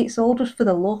it's all just for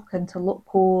the look and to look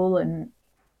cool. And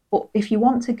but if you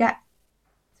want to get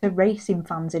to racing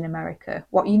fans in America,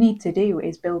 what you need to do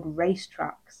is build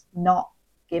racetracks, not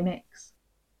gimmicks.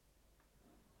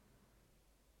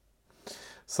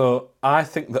 So I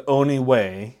think the only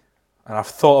way, and I've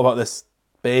thought about this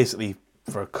basically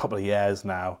for a couple of years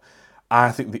now,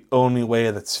 I think the only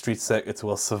way that street circuits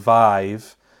will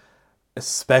survive,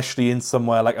 especially in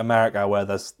somewhere like America where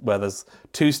there's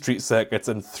two street circuits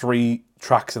and three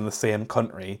tracks in the same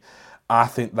country, I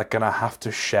think they're gonna have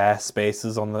to share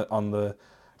spaces on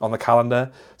the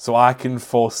calendar. So I can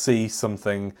foresee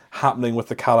something happening with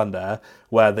the calendar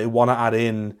where they want to add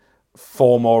in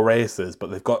four more races,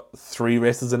 but they've got three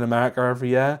races in America every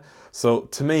year. So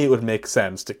to me, it would make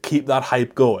sense to keep that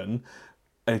hype going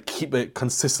and keep it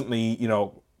consistently,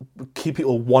 keep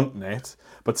people wanting it,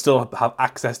 but still have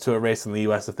access to a race in the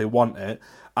US if they want it.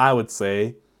 I would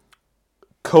say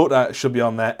Kota should be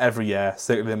on there every year.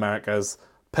 Circuit of the Americas,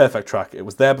 perfect track. It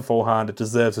was there beforehand. It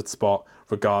deserves its spot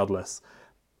regardless.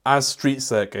 As street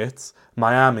circuits,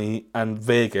 Miami and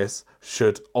Vegas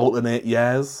should alternate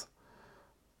years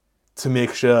to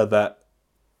make sure that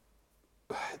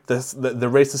the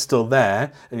race is still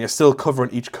there and you're still covering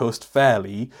each coast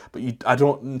fairly, but I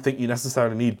don't think you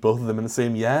necessarily need both of them in the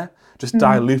same year. Just Mm.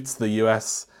 dilutes the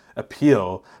US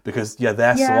appeal because you're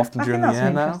there so Yeah, often I think during the that's an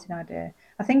year now. interesting idea.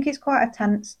 I think it's quite a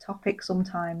tense topic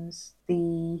sometimes,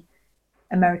 the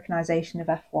Americanization of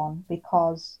F1,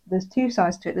 because there's two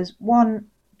sides to it. There's one,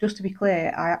 just to be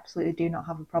clear, I absolutely do not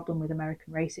have a problem with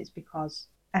American races because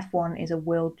F1 is a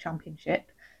world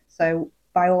championship. So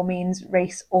by all means,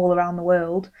 race all around the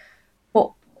world.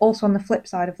 But also on the flip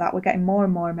side of that, we're getting more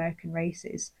and more American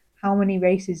races. How many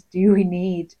races do we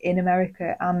need in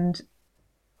America? And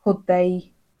could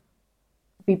they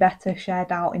be better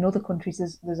shared out in other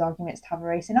countries? There's arguments to have a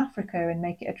race in Africa and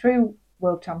make it a true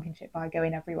world championship by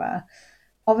going everywhere.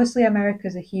 Obviously,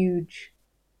 America's a huge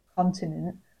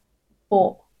continent,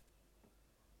 but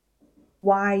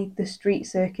why the street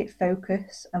circuit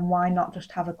focus and why not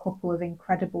just have a couple of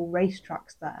incredible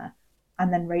racetracks there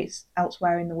and then race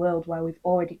elsewhere in the world where we've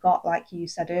already got, like you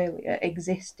said earlier,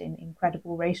 existing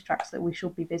incredible racetracks that we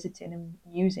should be visiting and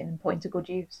using and putting to good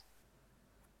use?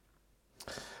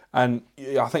 And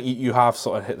I think you have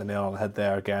sort of hit the nail on the head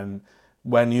there again.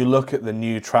 When you look at the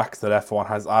new tracks that F1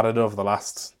 has added over the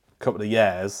last couple of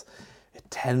years, it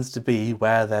tends to be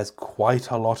where there's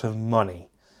quite a lot of money.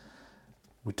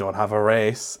 We don't have a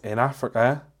race in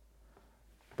Africa,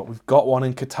 but we've got one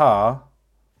in Qatar.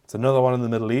 It's another one in the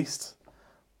Middle East.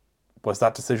 Was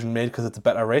that decision made because it's a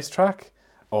better racetrack,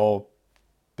 or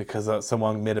because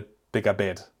someone made a bigger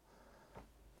bid?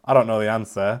 I don't know the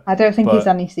answer, I don't think it's but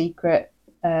any secret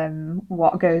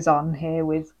what goes on here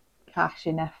with cash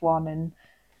in F1 and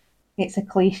it's a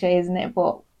cliche, isn't it?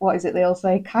 But what is it they all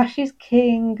say? Cash is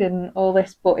king and all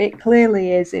this, but it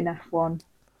clearly is in F1.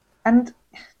 And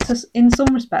in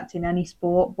some respect in any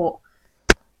sport, but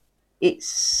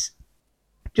it's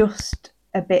just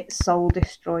a bit soul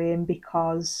destroying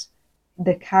because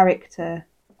the character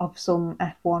of some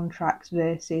F1 tracks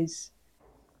versus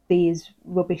these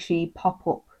rubbishy pop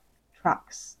up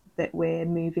tracks that we're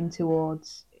moving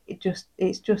towards.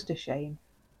 It's just a shame.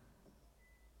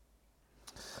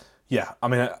 Yeah, I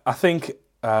mean, I think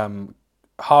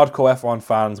hardcore F1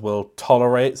 fans will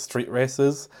tolerate street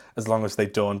races as long as they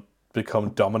don't become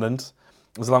dominant.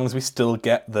 As long as we still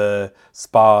get the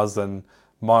Spas and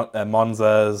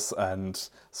Monzas and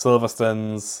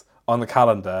Silverstones on the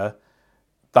calendar,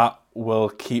 that will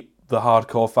keep the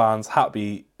hardcore fans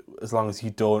happy as long as you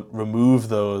don't remove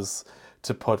those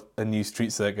to put a new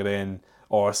street circuit in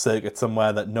or a circuit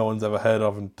somewhere that no one's ever heard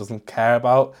of and doesn't care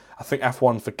about. I think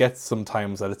F1 forgets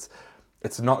sometimes that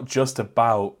it's not just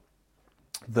about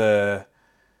the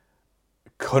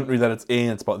country that it's in,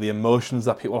 it's about the emotions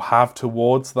that people have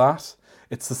towards that.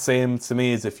 It's the same to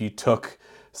me as if you took,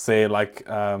 say,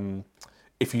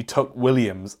 if you took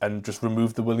Williams and just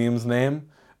removed the Williams name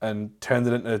and turned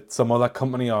it into some other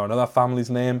company or another family's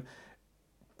name,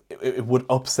 it would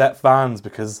upset fans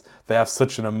because they have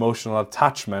such an emotional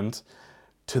attachment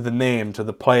to the name, to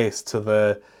the place, to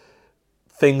the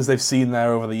things they've seen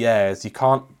there over the years. You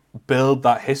can't build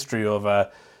that history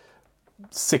over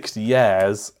 60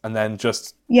 years and then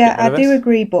just Yeah, get rid I of do it.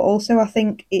 agree, but also I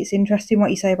think it's interesting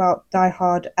what you say about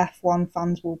diehard F1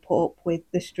 fans will put up with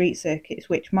the street circuits,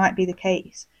 which might be the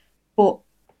case. But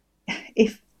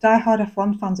if diehard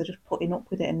F1 fans are just putting up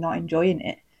with it and not enjoying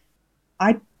it,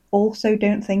 I also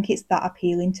don't think it's that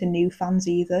appealing to new fans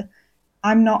either.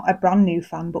 I'm not a brand new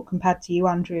fan, but compared to you,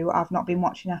 Andrew, I've not been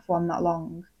watching F1 that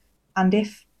long. And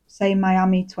if, say,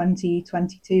 Miami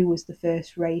 2022 was the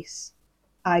first race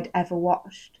I'd ever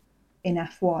watched in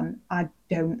F1, I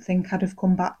don't think I'd have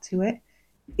come back to it.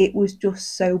 It was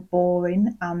just so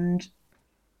boring, and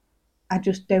I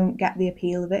just don't get the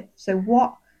appeal of it. So,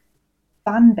 what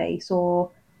fan base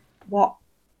or what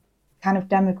kind of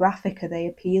demographic are they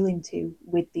appealing to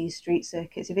with these street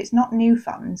circuits? If it's not new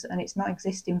fans and it's not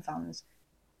existing fans,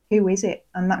 who is it?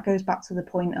 And that goes back to the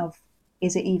point of,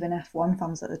 is it even F1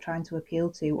 fans that they're trying to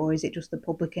appeal to, or is it just the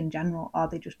public in general? Are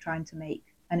they just trying to make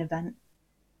an event?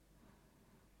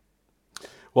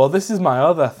 Well, this is my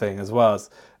other thing as well. As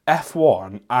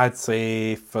F1, I'd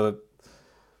say for,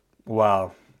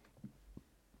 well,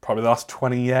 probably the last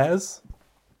 20 years,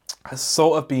 has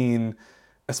sort of been,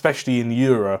 especially in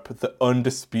Europe, the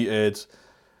undisputed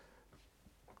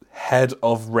head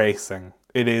of racing.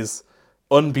 It is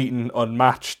unbeaten,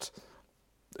 unmatched.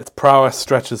 Its prowess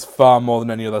stretches far more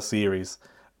than any other series.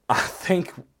 I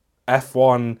think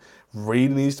F1 really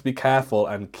needs to be careful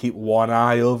and keep one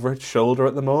eye over its shoulder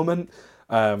at the moment.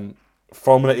 Um,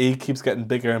 Formula E keeps getting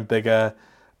bigger and bigger,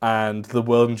 and the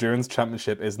World Endurance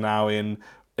Championship is now in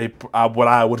what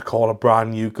I would call a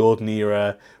brand new golden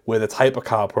era with a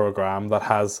hypercar program that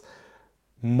has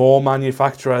more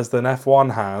manufacturers than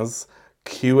F1 has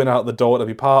queuing out the door to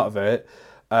be part of it.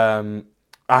 Um,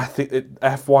 I think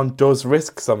F1 does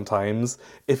risk sometimes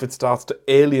if it starts to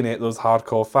alienate those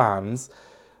hardcore fans.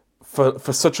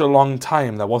 For such a long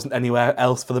time, there wasn't anywhere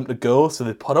else for them to go, so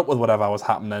they put up with whatever was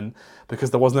happening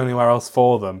because there wasn't anywhere else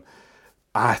for them.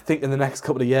 I think in the next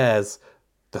couple of years,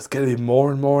 there's going to be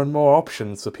more and more and more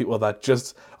options for people that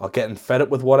just are getting fed up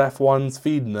with what F1's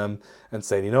feeding them and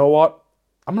saying, you know what,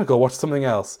 I'm going to go watch something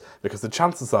else because the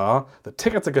chances are the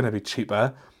tickets are going to be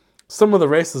cheaper, some of the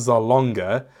races are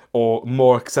longer or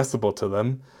more accessible to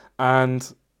them,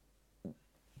 and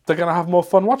they're going to have more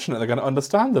fun watching it. They're going to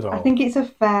understand it I all. think it's a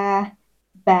fair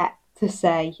bet to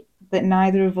say that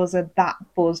neither of us are that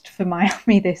buzzed for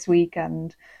Miami this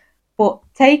weekend. But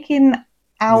taking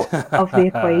out of the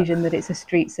equation that it's a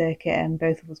street circuit and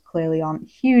both of us clearly aren't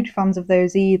huge fans of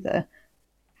those either,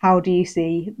 how do you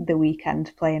see the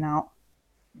weekend playing out?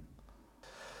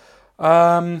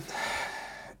 um,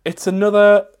 it's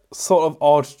another sort of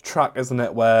odd track, isn't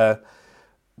it? Where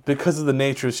because of the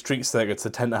nature of street circuits, they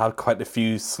tend to have quite a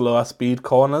few slower speed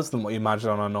corners than what you imagine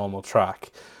on a normal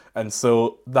track. And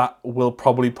so that will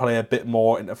probably play a bit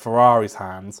more into Ferrari's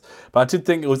hands. But I did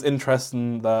think it was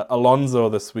interesting that Alonso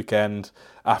this weekend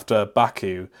after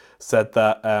Baku said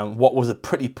that what was a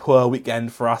pretty poor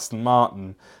weekend for Aston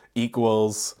Martin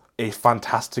equals a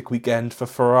fantastic weekend for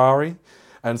Ferrari.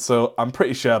 And so I'm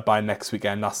pretty sure by next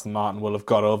weekend, Aston Martin will have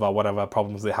got over whatever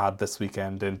problems they had this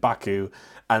weekend in Baku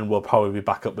and will probably be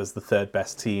back up as the third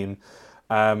best team.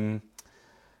 Um,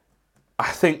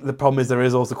 I think the problem is there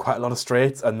is also quite a lot of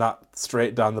straights, and that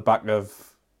straight down the back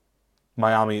of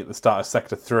Miami at the start of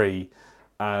Sector 3.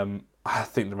 I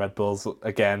think the Red Bulls,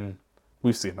 again,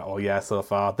 we've seen that all year so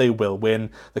far. They will win.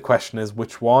 The question is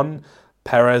which one.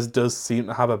 Perez does seem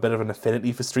to have a bit of an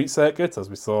affinity for street circuits, as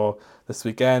we saw this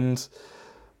weekend.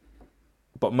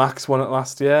 But Max won it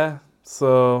last year.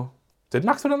 So, did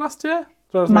Max win it last year?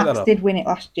 Did I just make that Max up? did win it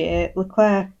last year.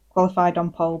 Leclerc qualified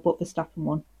on pole, but Verstappen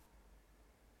won.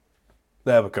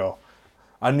 There we go.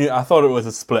 I thought it was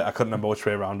a split. I couldn't remember which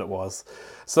way around it was.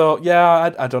 So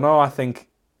yeah, I don't know. I think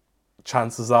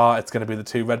chances are it's going to be the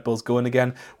two Red Bulls going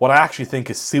again. What I actually think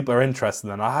is super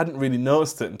interesting, and I hadn't really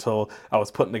noticed it until I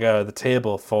was putting together the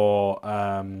table for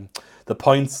the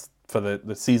points for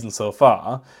the season so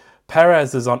far.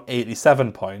 Perez is on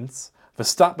 87 points.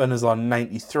 Verstappen is on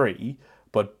 93,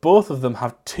 but both of them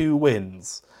have 2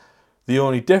 wins. The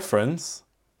only difference,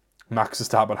 Max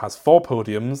Verstappen has 4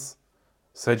 podiums,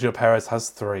 Sergio Perez has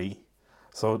 3.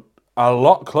 So a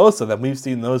lot closer than we've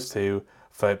seen those two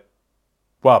for,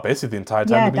 well, basically the entire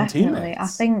time Yeah, they've been definitely. I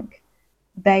teammates. think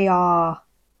they are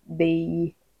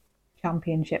the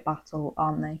championship battle,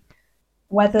 aren't they?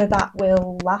 Whether that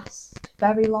will last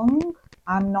very long,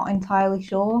 I'm not entirely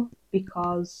sure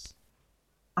because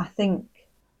I think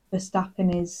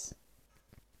Verstappen is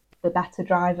the better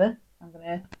driver. I'm going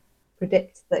to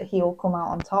predict that he'll come out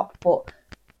on top, but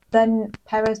then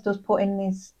Perez does put in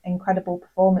these incredible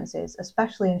performances,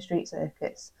 especially in street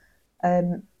circuits.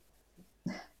 Um,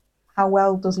 how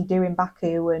well does he do in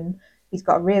Baku? And he's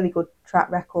got a really good track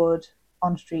record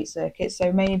on street circuits,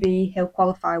 so maybe he'll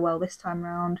qualify well this time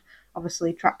round.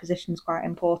 Obviously, track position is quite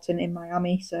important in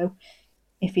Miami, so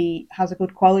if he has a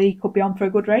good quality, he could be on for a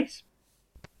good race.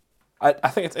 I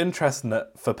think it's interesting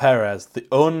that for Perez, the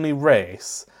only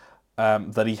race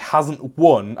that he hasn't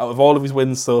won out of all of his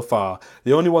wins so far,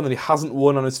 the only one that he hasn't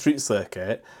won on a street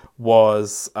circuit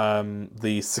was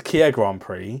the Sakhir Grand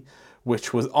Prix,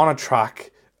 which was on a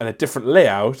track and a different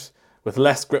layout with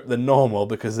less grip than normal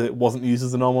because it wasn't used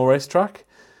as a normal racetrack.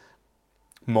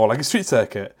 More like a street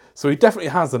circuit. So he definitely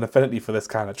has an affinity for this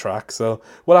kind of track. So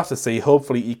we'll have to see.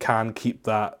 Hopefully he can keep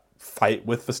that fight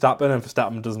with Verstappen and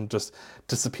Verstappen doesn't just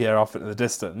disappear off into the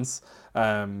distance.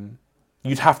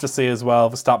 You'd have to say as well,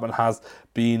 Verstappen has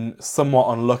been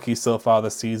somewhat unlucky so far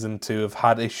this season to have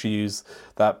had issues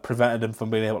that prevented him from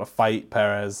being able to fight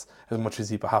Perez as much as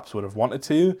he perhaps would have wanted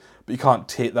to. But you can't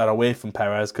take that away from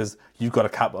Perez because you've got to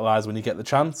capitalise when you get the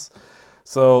chance.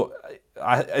 So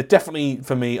it definitely,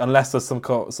 for me, unless there's some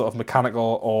sort of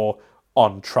mechanical or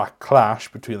on-track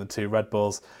clash between the two Red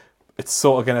Bulls, it's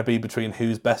sort of going to be between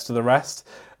who's best of the rest.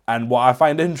 And what I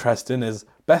find interesting is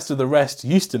best of the rest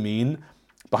used to mean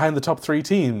behind the top 3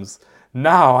 teams.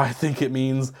 Now I think it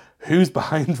means who's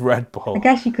behind Red I Bull.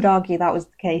 guess you could argue that was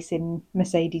the case in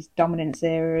Mercedes' dominance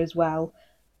era as well.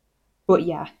 But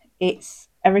yeah, it's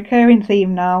a recurring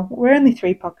theme now. We're only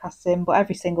 3 podcasts in, but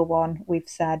every single one we've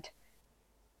said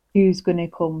who's going to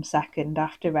come second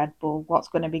after Red Bull, what's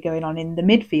going to be going on in the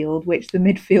midfield, which the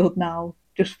midfield now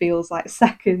just feels like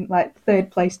second, like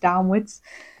third place downwards.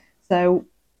 So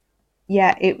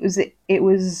yeah, it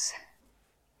was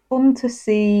fun to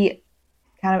see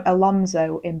kind of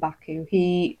Alonso in Baku.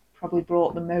 He probably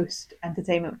brought the most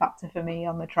entertainment factor for me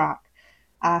on the track.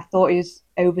 I thought his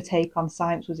overtake on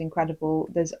Science was incredible.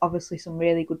 There's obviously some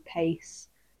really good pace,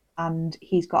 and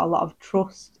he's got a lot of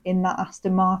trust in that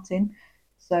Aston Martin.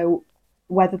 So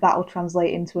whether that will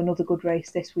translate into another good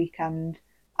race this weekend,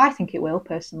 I think it will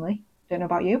personally. Don't know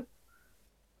about you.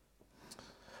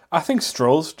 I think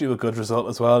Stroll's due a good result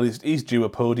as well. He's due a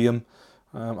podium.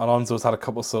 Alonso's had a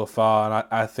couple so far, and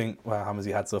I think, well, how many has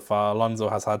he had so far? Alonso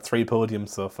has had 3 podiums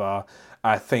so far.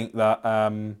 I think that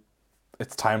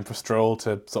it's time for Stroll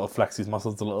to sort of flex his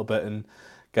muscles a little bit and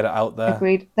get it out there.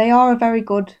 Agreed. They are a very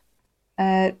good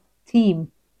uh,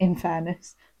 team, in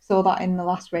fairness. Saw that in the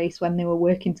last race when they were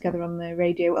working together on the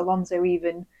radio. Alonso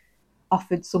even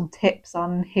offered some tips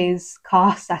on his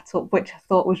car setup, which I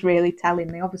thought was really telling.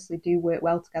 They obviously do work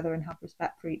well together and have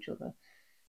respect for each other.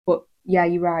 But yeah,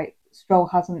 you're right. Stroll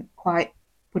hasn't quite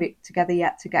put it together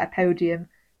yet to get a podium.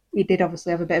 He did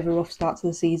obviously have a bit of a rough start to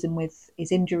the season with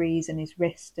his injuries and his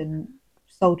wrist and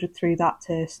soldiered through that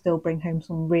to still bring home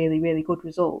some really, really good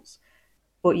results.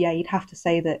 But yeah, you'd have to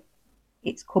say that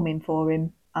it's coming for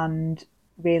him and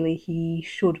really he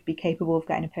should be capable of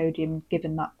getting a podium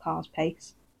given that car's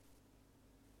pace.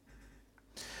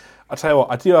 I'll tell you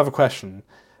what, I do have a question.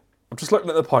 I'm just looking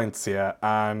at the points here,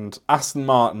 and Aston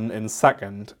Martin in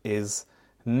second is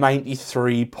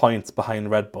 93 points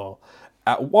behind Red Bull.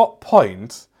 At what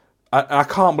point, and I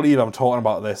can't believe I'm talking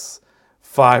about this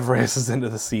 5 races into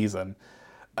the season,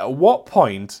 at what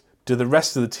point do the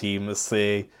rest of the team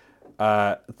say,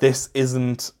 this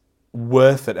isn't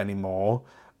worth it anymore.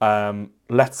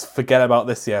 Let's forget about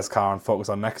this year's car and focus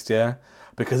on next year.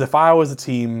 Because if I was a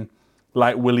team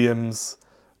like Williams,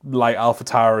 like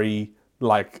AlphaTauri,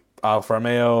 like Alfa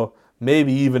Romeo,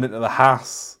 maybe even into the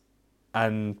Haas,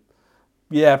 and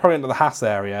yeah, probably into the Haas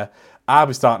area, I'll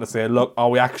be starting to say, look, are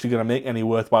we actually going to make any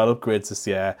worthwhile upgrades this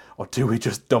year? Or do we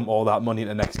just dump all that money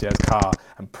into next year's car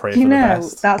and pray Do you for the know,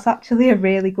 best? that's actually a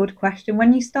really good question.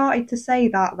 When you started to say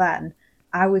that, then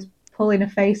I was pulling a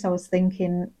face. I was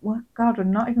thinking, well, God, we're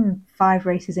not even 5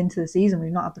 races into the season.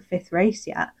 We've not had the fifth race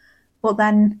yet. But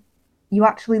then you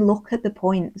actually look at the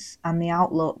points and the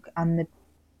outlook and the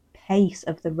pace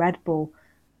of the Red Bull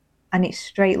and its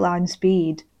straight line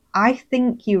speed. I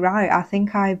think you're right. I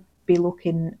think I'd be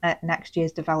looking at next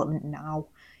year's development now.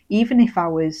 Even if I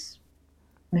was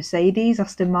Mercedes,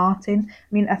 Aston Martin. I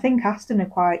mean, I think Aston are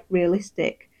quite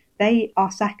realistic. They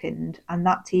are second, and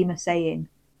that team are saying,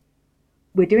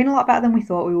 we're doing a lot better than we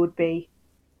thought we would be.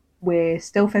 We're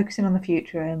still focusing on the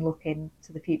future and looking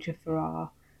to the future for our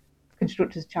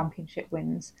Constructors' Championship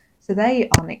wins. So they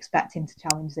aren't expecting to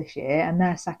challenge this year, and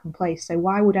they're second place. So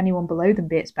why would anyone below them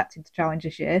be expecting to challenge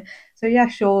this year? So yeah,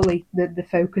 surely the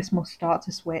focus must start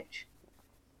to switch.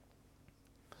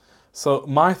 So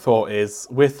my thought is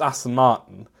with Aston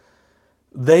Martin,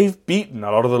 they've beaten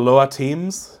a lot of the lower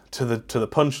teams to the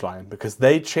punchline because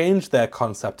they changed their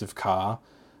concept of car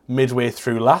midway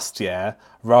through last year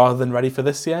rather than ready for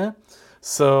this year.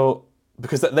 So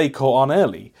because they caught on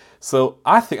early. So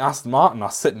I think Aston Martin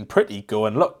are sitting pretty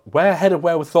going, look, we're ahead of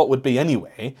where we thought we'd be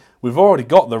anyway. We've already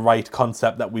got the right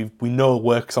concept that we know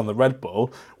works on the Red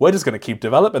Bull. We're just going to keep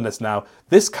developing this now.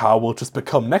 This car will just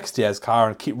become next year's car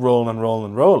and keep rolling and rolling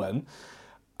and rolling.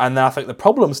 And then I think the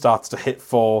problem starts to hit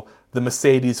for the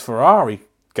Mercedes Ferrari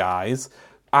guys.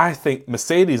 I think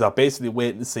Mercedes are basically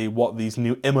waiting to see what these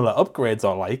new Imola upgrades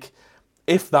are like.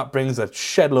 If that brings a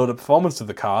shed load of performance to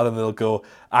the car, then they'll go,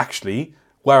 actually,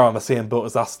 we're on the same boat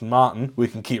as Aston Martin. We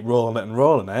can keep rolling it and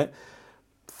rolling it.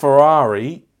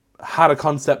 Ferrari had a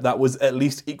concept that was at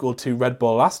least equal to Red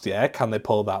Bull last year. Can they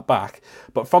pull that back?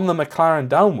 But from the McLaren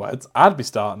downwards, I'd be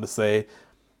starting to say,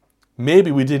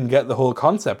 maybe we didn't get the whole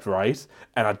concept right,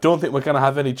 and I don't think we're going to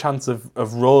have any chance of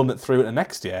rolling it through to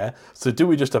next year. So do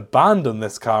we just abandon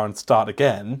this car and start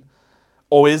again?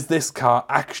 Or is this car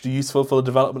actually useful for the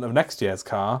development of next year's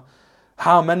car?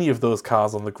 How many of those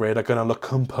cars on the grid are going to look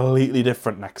completely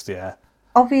different next year?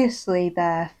 Obviously,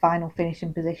 their final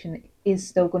finishing position is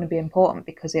still going to be important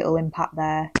because it'll impact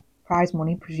their prize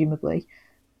money, presumably.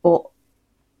 But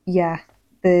yeah,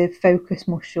 the focus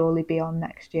must surely be on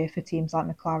next year for teams like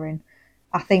McLaren.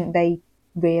 I think they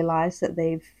realise that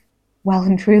they've well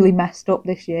and truly messed up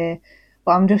this year.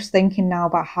 But I'm just thinking now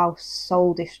about how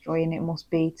soul destroying it must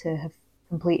be to have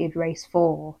completed race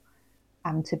 4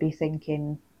 and to be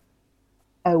thinking,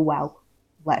 oh well,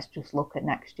 let's just look at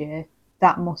next year.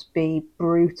 That must be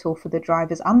brutal for the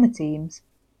drivers and the teams.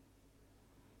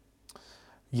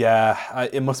 Yeah,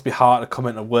 it must be hard to come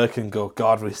into work and go,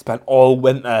 God, we spent all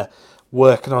winter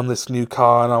working on this new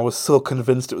car and I was so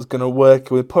convinced it was going to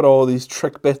work. We put all these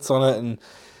trick bits on it and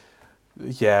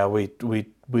yeah, we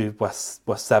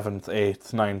were seventh,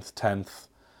 eighth, ninth, 10th.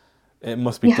 It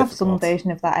must be You have some difficult.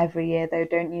 version of that every year, though,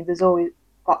 don't you? There's always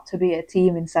got to be a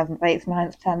team in seventh, eighth,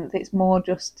 ninth, 10th. It's more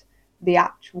just the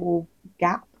actual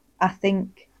gap. I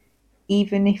think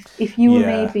even if you were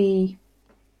Yeah. maybe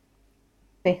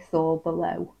fifth or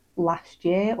below last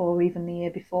year or even the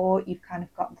year before, you've kind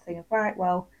of got the thing of, right,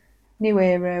 well, new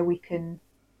era, we can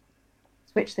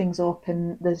switch things up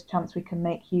and there's a chance we can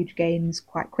make huge gains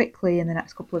quite quickly in the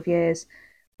next couple of years.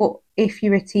 But if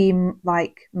you're a team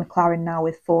like McLaren now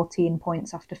with 14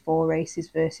 points after 4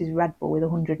 races versus Red Bull with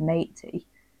 180,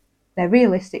 they're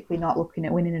realistically not looking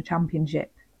at winning a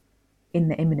championship in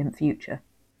the imminent future.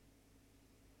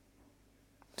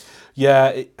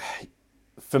 Yeah,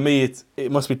 for me,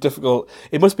 it must be difficult.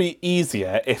 It must be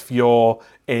easier if you're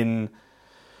in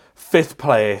fifth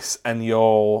place and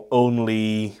you're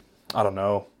only, I don't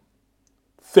know,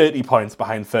 30 points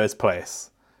behind first place,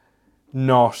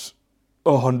 not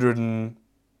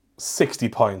 160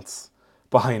 points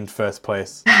behind first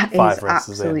place That is 5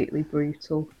 races in. absolutely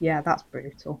brutal. Yeah, that's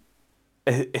brutal.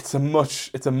 It's a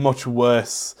much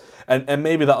worse, and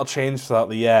maybe that'll change throughout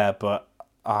the year, but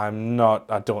I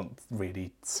don't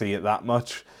really see it that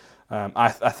much. I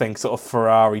think sort of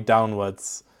Ferrari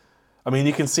downwards. I mean,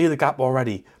 you can see the gap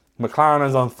already. McLaren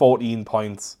is on 14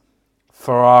 points,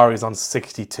 Ferrari's on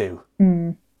 62,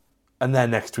 Mm. and they're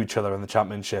next to each other in the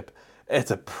championship.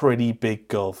 It's a pretty big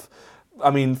gulf.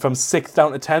 I mean, from 6th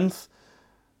down to 10th,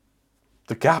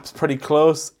 the gap's pretty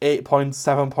close. 8 points,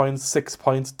 7 points, 6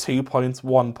 points, 2 points,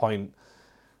 1 point.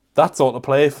 That's all to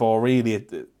play for, really.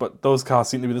 But those cars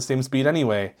seem to be the same speed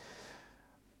anyway.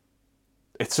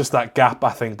 It's just that gap, I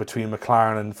think, between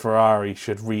McLaren and Ferrari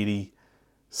should really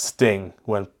sting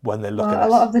when they look at Well, a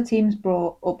lot it. of the teams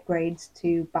brought upgrades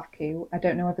to Baku. I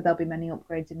don't know whether there'll be many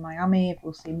upgrades in Miami, if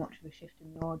we'll see much of a shift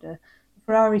in the order.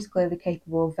 Ferrari's clearly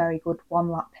capable of very good one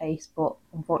lap pace, but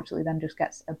unfortunately then just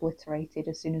gets obliterated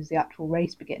as soon as the actual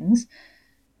race begins.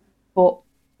 But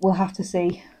we'll have to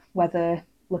see whether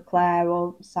Leclerc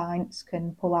or Sainz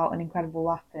can pull out an incredible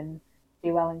lap and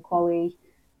do well in quali.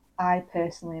 I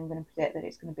personally am going to predict that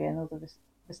it's going to be another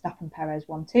Verstappen Perez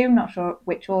 1-2. Not sure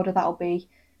which order that'll be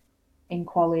in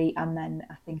quali, and then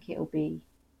I think it'll be,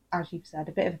 as you've said,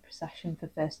 a bit of a procession for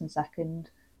first and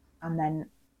second, and then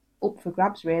up for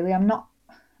grabs. Really, I'm not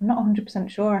 100%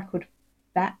 sure. I could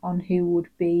bet on who would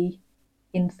be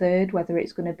in third, whether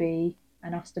it's going to be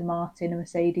an Aston Martin, a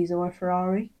Mercedes, or a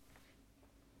Ferrari.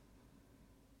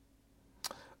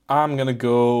 I'm going to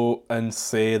go and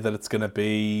say that it's going to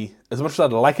be, as much as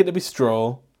I'd like it to be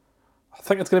Stroll, I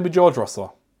think it's going to be George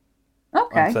Russell on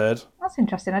Okay, third. that's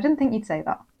interesting. I didn't think you'd say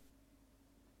that.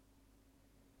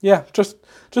 Yeah, just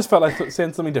felt like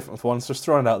saying something different for once, just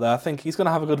throwing it out there. I think he's going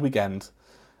to have a good weekend.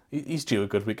 He's due a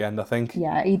good weekend, I think.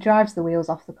 Yeah, he drives the wheels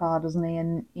off the car, doesn't he?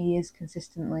 And he is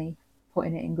consistently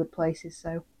putting it in good places.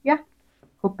 So yeah,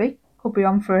 could be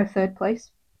on for a third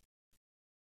place.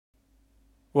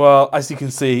 Well, as you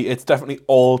can see, it's definitely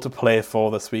all to play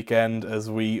for this weekend as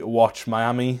we watch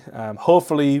Miami.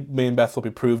 Hopefully, me and Beth will be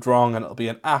proved wrong and it'll be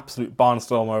an absolute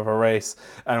barnstormer of a race,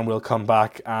 and we'll come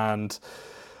back and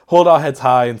hold our heads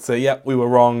high and say, "Yep, we were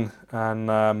wrong,"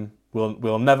 and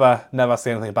we'll never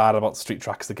say anything bad about street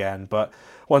tracks again. But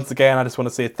once again, I just want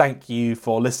to say thank you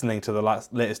for listening to the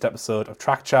latest episode of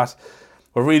Track Chat.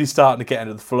 We're really starting to get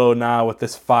into the flow now with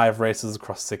this 5 races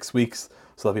across 6 weeks.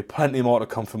 So there'll be plenty more to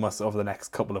come from us over the next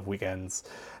couple of weekends.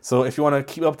 So if you want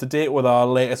to keep up to date with our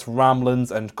latest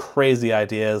ramblings and crazy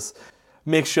ideas,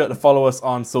 make sure to follow us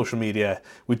on social media.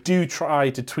 We do try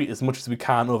to tweet as much as we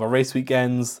can over race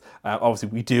weekends. Obviously,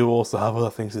 we do also have other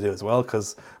things to do as well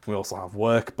because we also have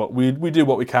work, but we do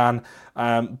what we can.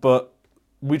 But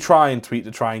we try and tweet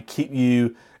to try and keep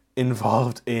you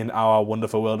involved in our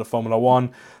wonderful world of Formula One.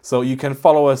 So you can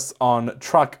follow us on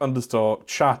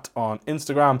track_chat on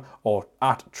Instagram or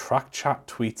at trackchat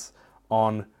tweets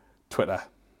on Twitter.